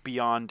everything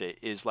beyond it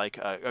is like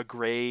a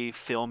gray,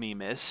 filmy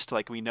mist.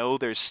 Like, we know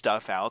there's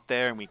stuff out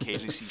there, and we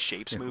occasionally see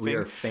shapes moving. We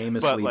are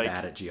famously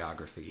bad at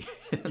geography.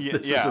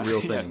 This is a real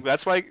thing. Yeah.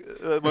 That's why,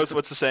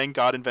 what's the saying?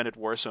 God invented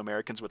war so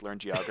Americans would learn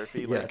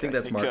geography. Yeah, I think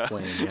that's Mark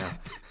Twain,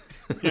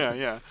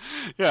 yeah.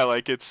 Yeah,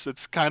 like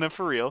it's kind of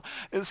for real.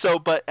 And so,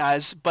 but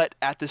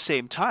at the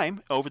same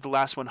time, over the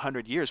last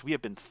 100 years, we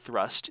have been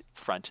thrust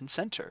front and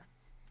center.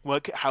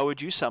 How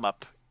would you sum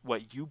up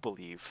what you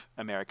believe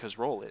America's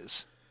role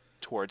is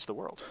towards the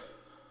world?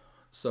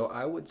 So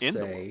I would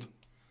say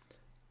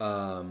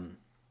the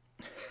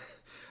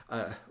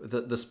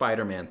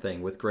Spider-Man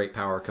thing, with great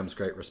power comes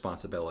great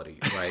responsibility,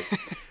 right?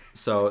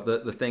 So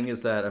the thing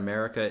is that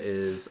America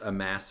is a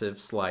massive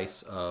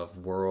slice of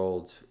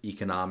world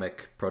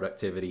economic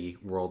productivity,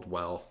 world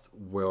wealth,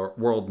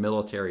 world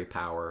military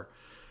power.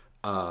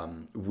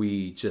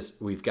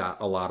 We've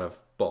got a lot of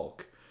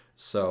bulk.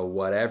 So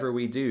whatever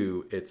we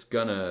do, it's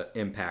going to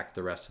impact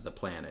the rest of the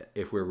planet.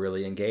 If we're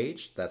really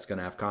engaged, that's going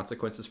to have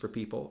consequences for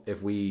people.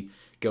 If we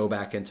go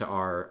back into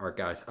our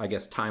guys, I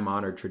guess,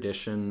 time-honored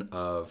tradition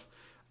of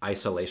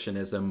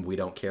isolationism, we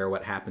don't care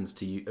what happens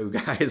to you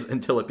guys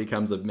until it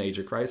becomes a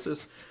major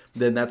crisis,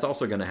 then that's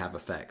also going to have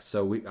effects.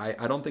 So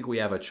I don't think we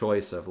have a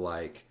choice of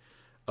like,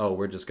 oh,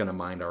 we're just going to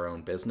mind our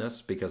own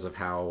business because of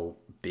how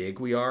big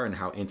we are and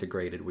how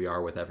integrated we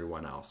are with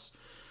everyone else.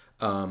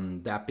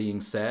 That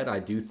being said, I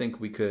do think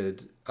we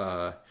could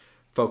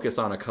focus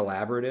on a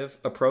collaborative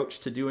approach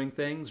to doing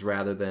things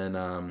rather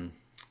than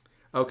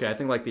okay, I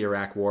think like the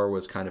Iraq War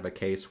was kind of a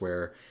case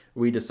where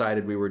we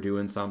decided we were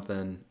doing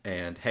something,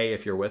 and hey,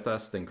 if you're with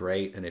us, then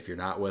great, and if you're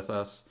not with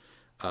us,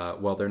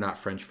 well, they're not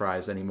French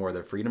fries anymore;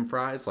 they're freedom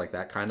fries, like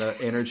that kind of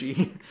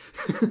energy.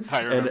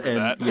 I remember and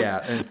that.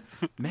 Yeah, and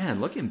man,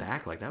 looking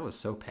back, like that was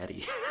so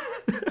petty.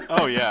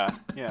 Oh yeah,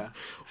 yeah.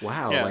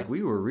 Wow, Yeah. like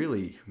we were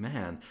really,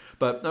 man.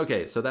 But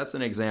okay, so that's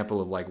an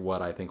example of like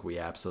what I think we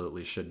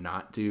absolutely should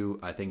not do.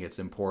 I think it's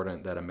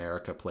important that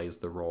America plays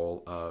the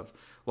role of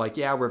like,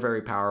 yeah, we're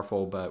very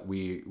powerful, but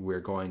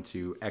we're going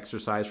to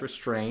exercise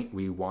restraint.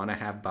 We want to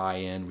have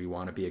buy-in. We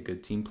want to be a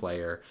good team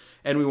player,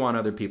 and we want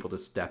other people to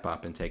step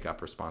up and take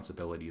up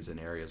responsibilities in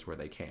areas where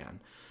they can.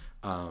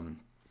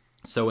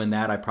 So in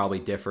that, I probably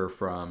differ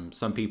from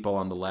some people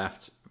on the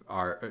left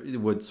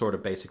would sort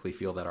of basically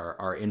feel that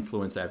our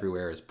influence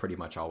everywhere is pretty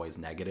much always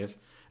negative.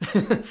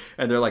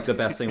 And they're like, the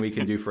best thing we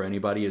can do for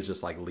anybody is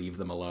just like leave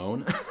them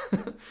alone.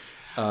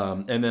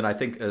 And then I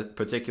think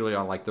particularly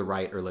on like the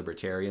right or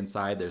libertarian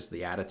side, there's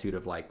the attitude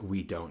of like,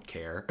 we don't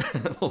care.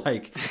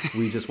 Like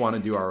we just want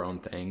to do our own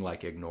thing,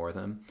 like ignore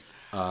them.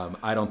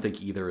 I don't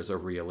think either is a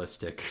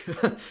realistic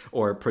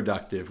or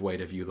productive way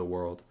to view the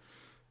world.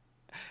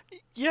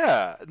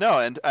 Yeah, no,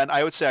 and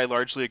I would say I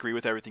largely agree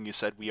with everything you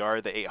said. We are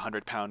the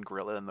 800-pound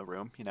gorilla in the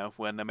room. You know,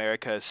 when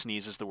America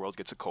sneezes, the world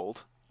gets a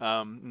cold.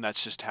 And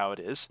that's just how it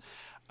is.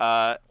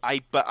 But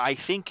I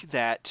think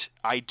that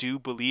I do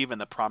believe in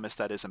the promise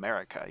that is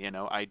America. You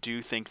know, I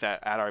do think that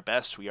at our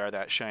best we are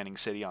that shining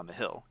city on the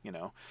hill. You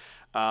know,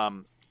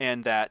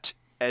 and that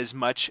as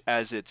much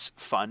as it's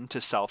fun to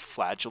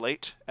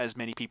self-flagellate, as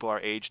many people our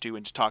age do,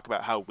 and to talk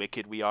about how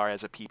wicked we are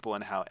as a people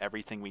and how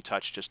everything we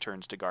touch just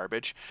turns to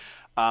garbage,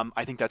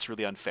 I think that's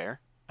really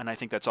unfair. And I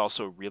think that's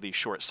also really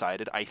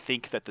short-sighted. I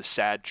think that the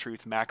sad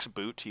truth, Max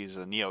Boot, he's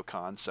a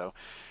neocon, so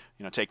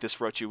you know, take this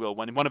for what you will.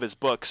 When in one of his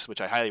books,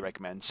 which I highly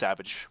recommend,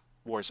 Savage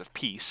Wars of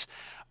Peace,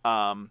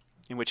 in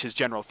which his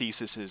general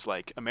thesis is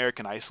like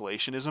American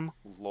isolationism,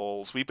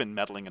 lols. We've been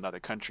meddling in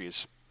other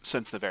countries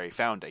since the very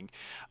founding.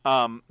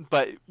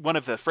 But one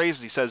of the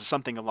phrases he says is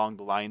something along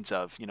the lines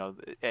of, you know,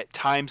 at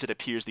times it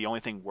appears the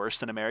only thing worse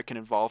than American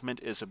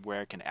involvement is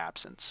American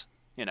absence,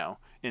 you know,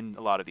 in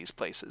a lot of these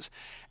places.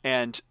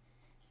 And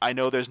I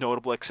know there's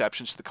notable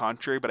exceptions to the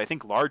contrary, but I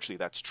think largely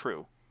that's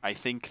true. I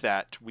think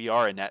that we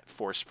are a net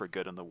force for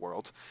good in the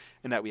world,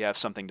 and that we have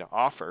something to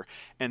offer,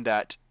 and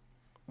that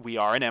we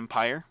are an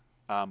empire.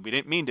 We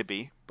didn't mean to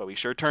be, but we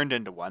sure turned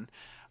into one.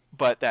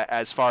 But that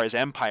as far as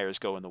empires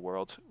go in the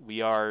world,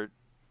 we are,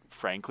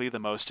 frankly, the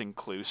most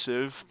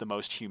inclusive, the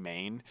most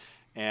humane,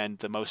 and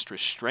the most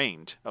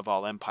restrained of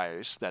all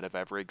empires that have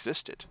ever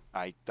existed.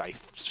 I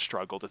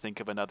struggle to think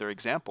of another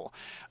example.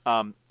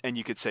 And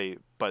you could say,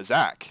 but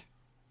Zach,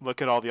 look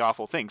at all the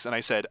awful things. And I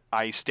said,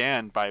 I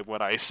stand by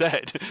what I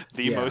said.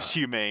 The most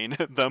humane,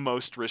 the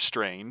most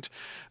restrained,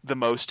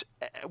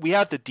 we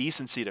have the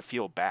decency to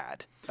feel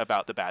bad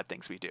about the bad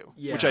things we do,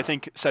 which I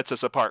think sets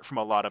us apart from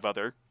a lot of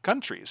other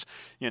countries.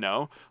 You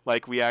know,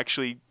 like we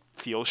actually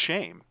feel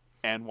shame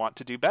and want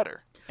to do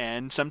better,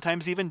 and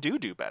sometimes even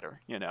do better,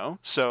 you know?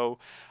 So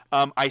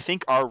I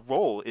think our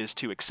role is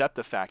to accept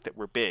the fact that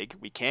we're big.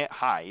 We can't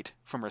hide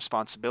from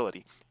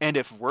responsibility. And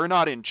if we're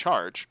not in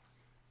charge,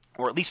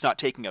 or at least not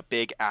taking a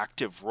big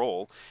active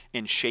role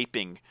in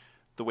shaping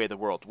the way the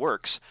world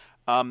works,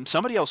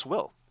 somebody else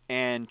will.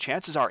 And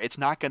chances are it's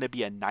not going to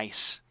be a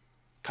nice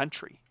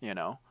country, you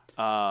know?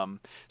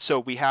 So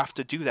we have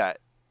to do that.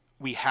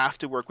 We have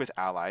to work with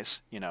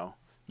allies, you know.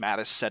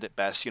 Mattis said it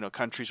best, you know,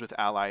 countries with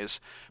allies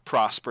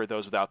prosper,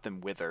 those without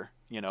them wither.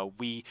 You know,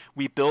 we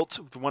built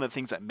one of the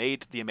things that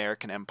made the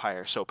American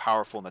empire so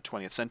powerful in the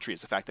 20th century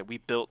is the fact that we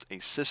built a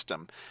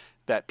system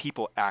that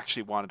people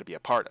actually wanted to be a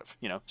part of.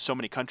 You know, so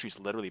many countries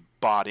literally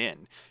bought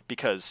in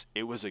because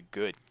it was a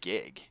good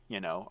gig. You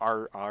know,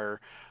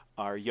 our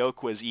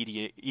yoke was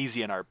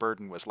easy and our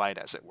burden was light,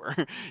 as it were.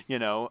 You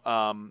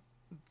know,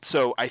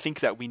 so I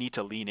think that we need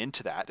to lean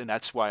into that, and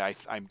that's why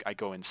I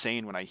go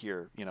insane when I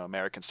hear, you know,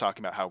 Americans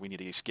talking about how we need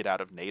to get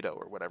out of NATO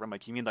or whatever. I'm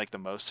like, you mean like the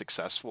most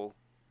successful,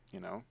 you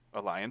know,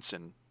 alliance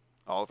in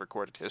all of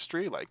recorded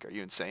history? Like, are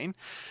you insane?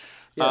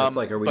 Yeah, it's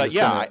like, are we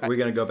are we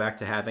gonna go back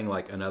to having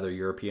like another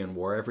European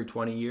war every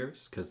 20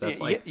 years? Because that's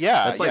like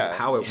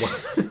how it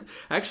was.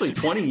 Actually,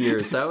 20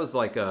 years. That was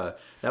like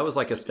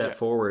a step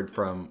forward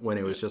from when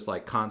it was just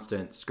like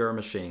constant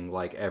skirmishing,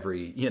 like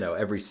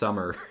every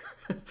summer.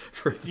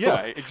 for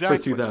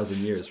 2,000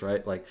 years,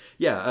 right? Like,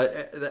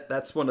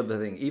 that's one of the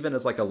things. Even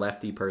as like a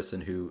lefty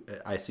person who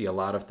I see a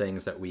lot of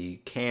things that we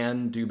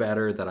can do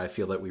better, that I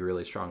feel that we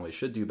really strongly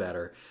should do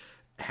better.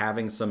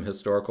 Having some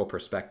historical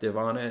perspective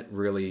on it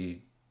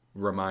really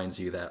reminds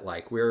you that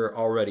like we're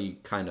already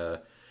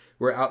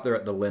we're out there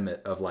at the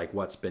limit of like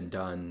what's been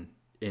done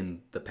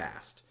in the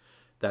past.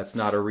 That's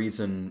not a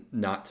reason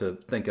not to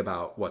think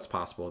about what's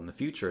possible in the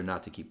future and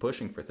not to keep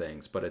pushing for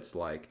things. But it's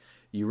like,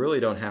 you really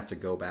don't have to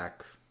go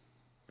back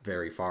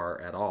very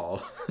far at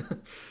all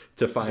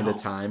to find a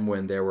time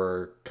when there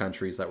were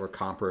countries that were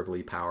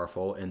comparably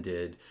powerful and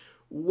did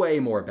way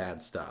more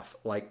bad stuff,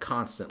 like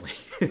constantly.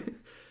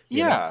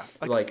 Yeah,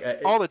 like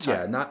all the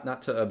time. Yeah,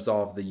 not to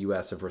absolve the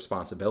U.S. of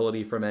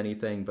responsibility from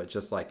anything, but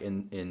just like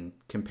in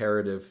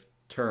comparative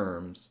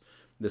terms,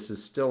 this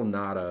is still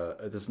not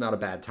a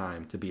bad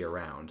time to be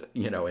around.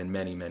 In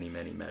many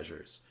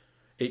measures,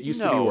 it used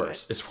to be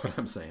worse. Is what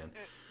I'm saying.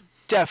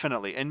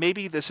 Definitely, and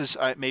maybe this is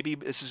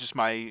just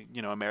my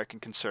American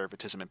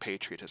conservatism and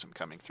patriotism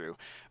coming through,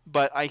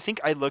 but I think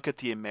I look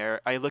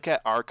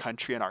at our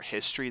country and our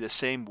history the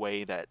same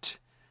way that,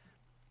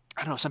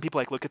 I don't know, some people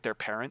like look at their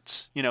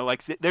parents.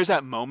 There's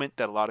that moment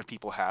that a lot of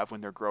people have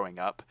when they're growing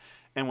up,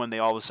 and when they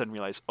all of a sudden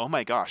realize, oh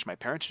my gosh, my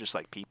parents are just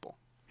like people.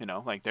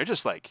 They're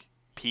just like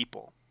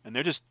people, and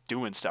they're just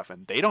doing stuff,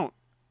 and they don't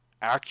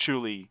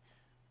actually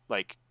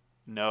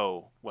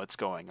know what's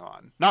going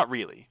on. Not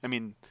really. I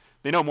mean,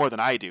 they know more than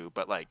I do,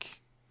 but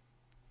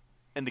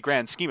in the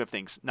grand scheme of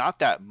things, not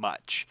that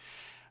much.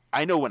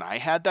 I know when I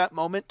had that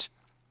moment,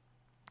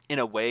 in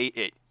a way,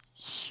 it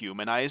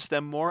humanized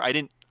them more. I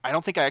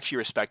don't think I actually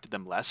respected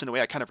them less. In a way,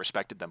 I kind of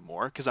respected them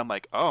more, because I'm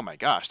like, oh my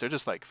gosh, they're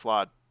just like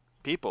flawed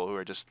people who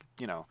are just,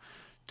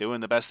 doing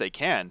the best they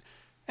can.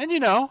 And,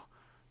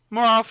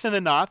 more often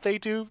than not, they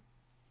do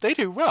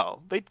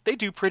well. They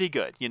do pretty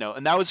good,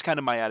 and that was kind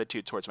of my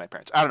attitude towards my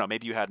parents. I don't know,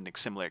 maybe you had a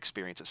similar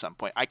experience at some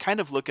point. I kind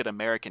of look at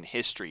American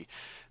history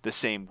the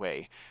same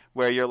way,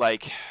 where you're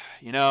like,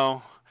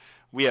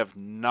 we have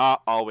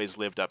not always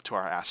lived up to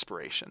our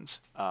aspirations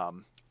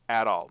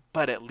at all,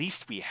 but at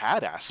least we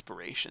had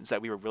aspirations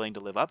that we were willing to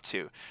live up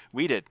to.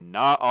 We did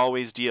not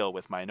always deal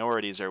with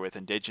minorities or with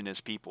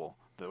indigenous people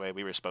the way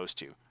we were supposed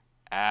to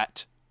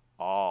at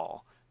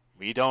all.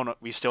 We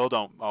still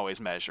don't always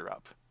measure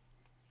up.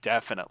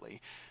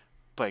 Definitely.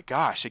 But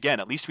gosh, again,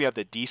 at least we have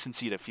the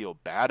decency to feel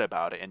bad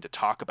about it and to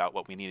talk about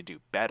what we need to do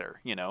better,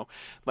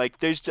 I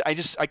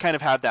kind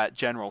of have that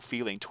general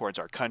feeling towards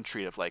our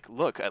country of like,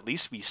 look, at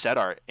least we set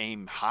our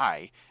aim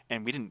high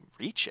and we didn't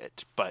reach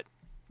it. But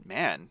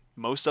man,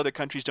 most other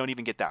countries don't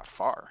even get that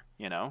far,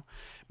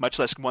 much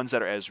less ones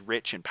that are as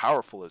rich and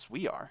powerful as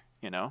we are,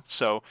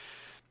 So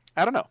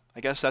I don't know.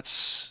 I guess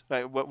that's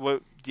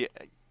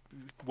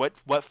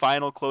what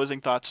final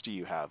closing thoughts do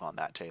you have on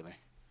that, Taylor?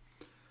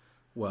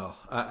 Well,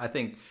 I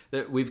think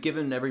that we've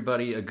given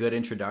everybody a good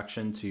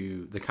introduction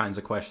to the kinds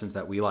of questions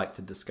that we like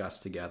to discuss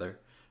together,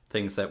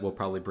 things that we'll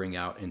probably bring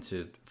out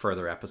into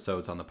further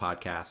episodes on the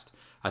podcast.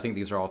 I think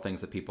these are all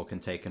things that people can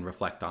take and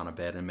reflect on a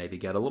bit and maybe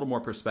get a little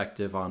more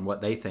perspective on what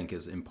they think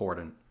is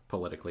important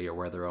politically or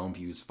where their own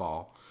views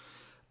fall.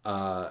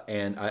 Now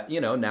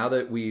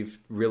that we've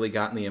really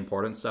gotten the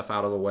important stuff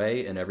out of the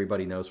way and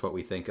everybody knows what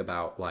we think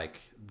about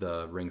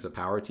the Rings of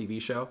Power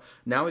TV show,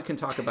 now we can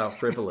talk about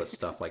frivolous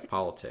stuff like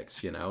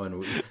politics, and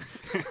we,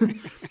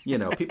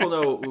 people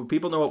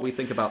know what we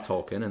think about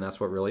Tolkien, and that's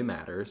what really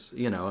matters,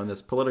 and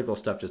this political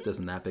stuff just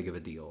isn't that big of a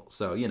deal.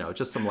 So,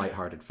 just some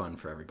lighthearted fun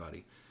for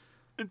everybody.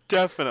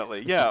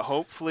 Definitely. Yeah.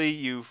 Hopefully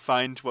you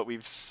find what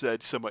we've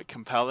said somewhat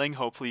compelling.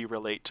 Hopefully you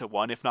relate to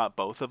one, if not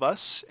both of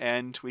us,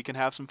 and we can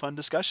have some fun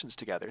discussions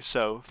together.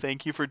 So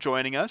thank you for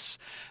joining us.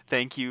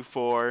 Thank you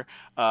for,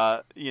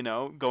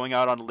 going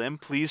out on a limb.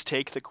 Please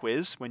take the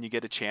quiz when you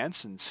get a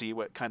chance and see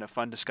what kind of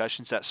fun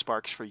discussions that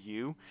sparks for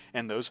you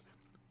and those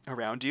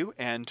around you.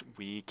 And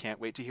we can't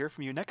wait to hear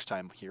from you next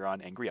time here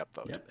on Angry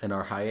Upvote. Yep. And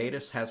our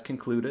hiatus has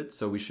concluded,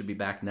 so we should be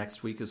back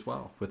next week as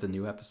well with a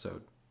new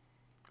episode.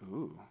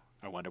 Ooh.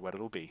 I wonder what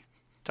it'll be.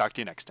 Talk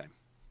to you next time.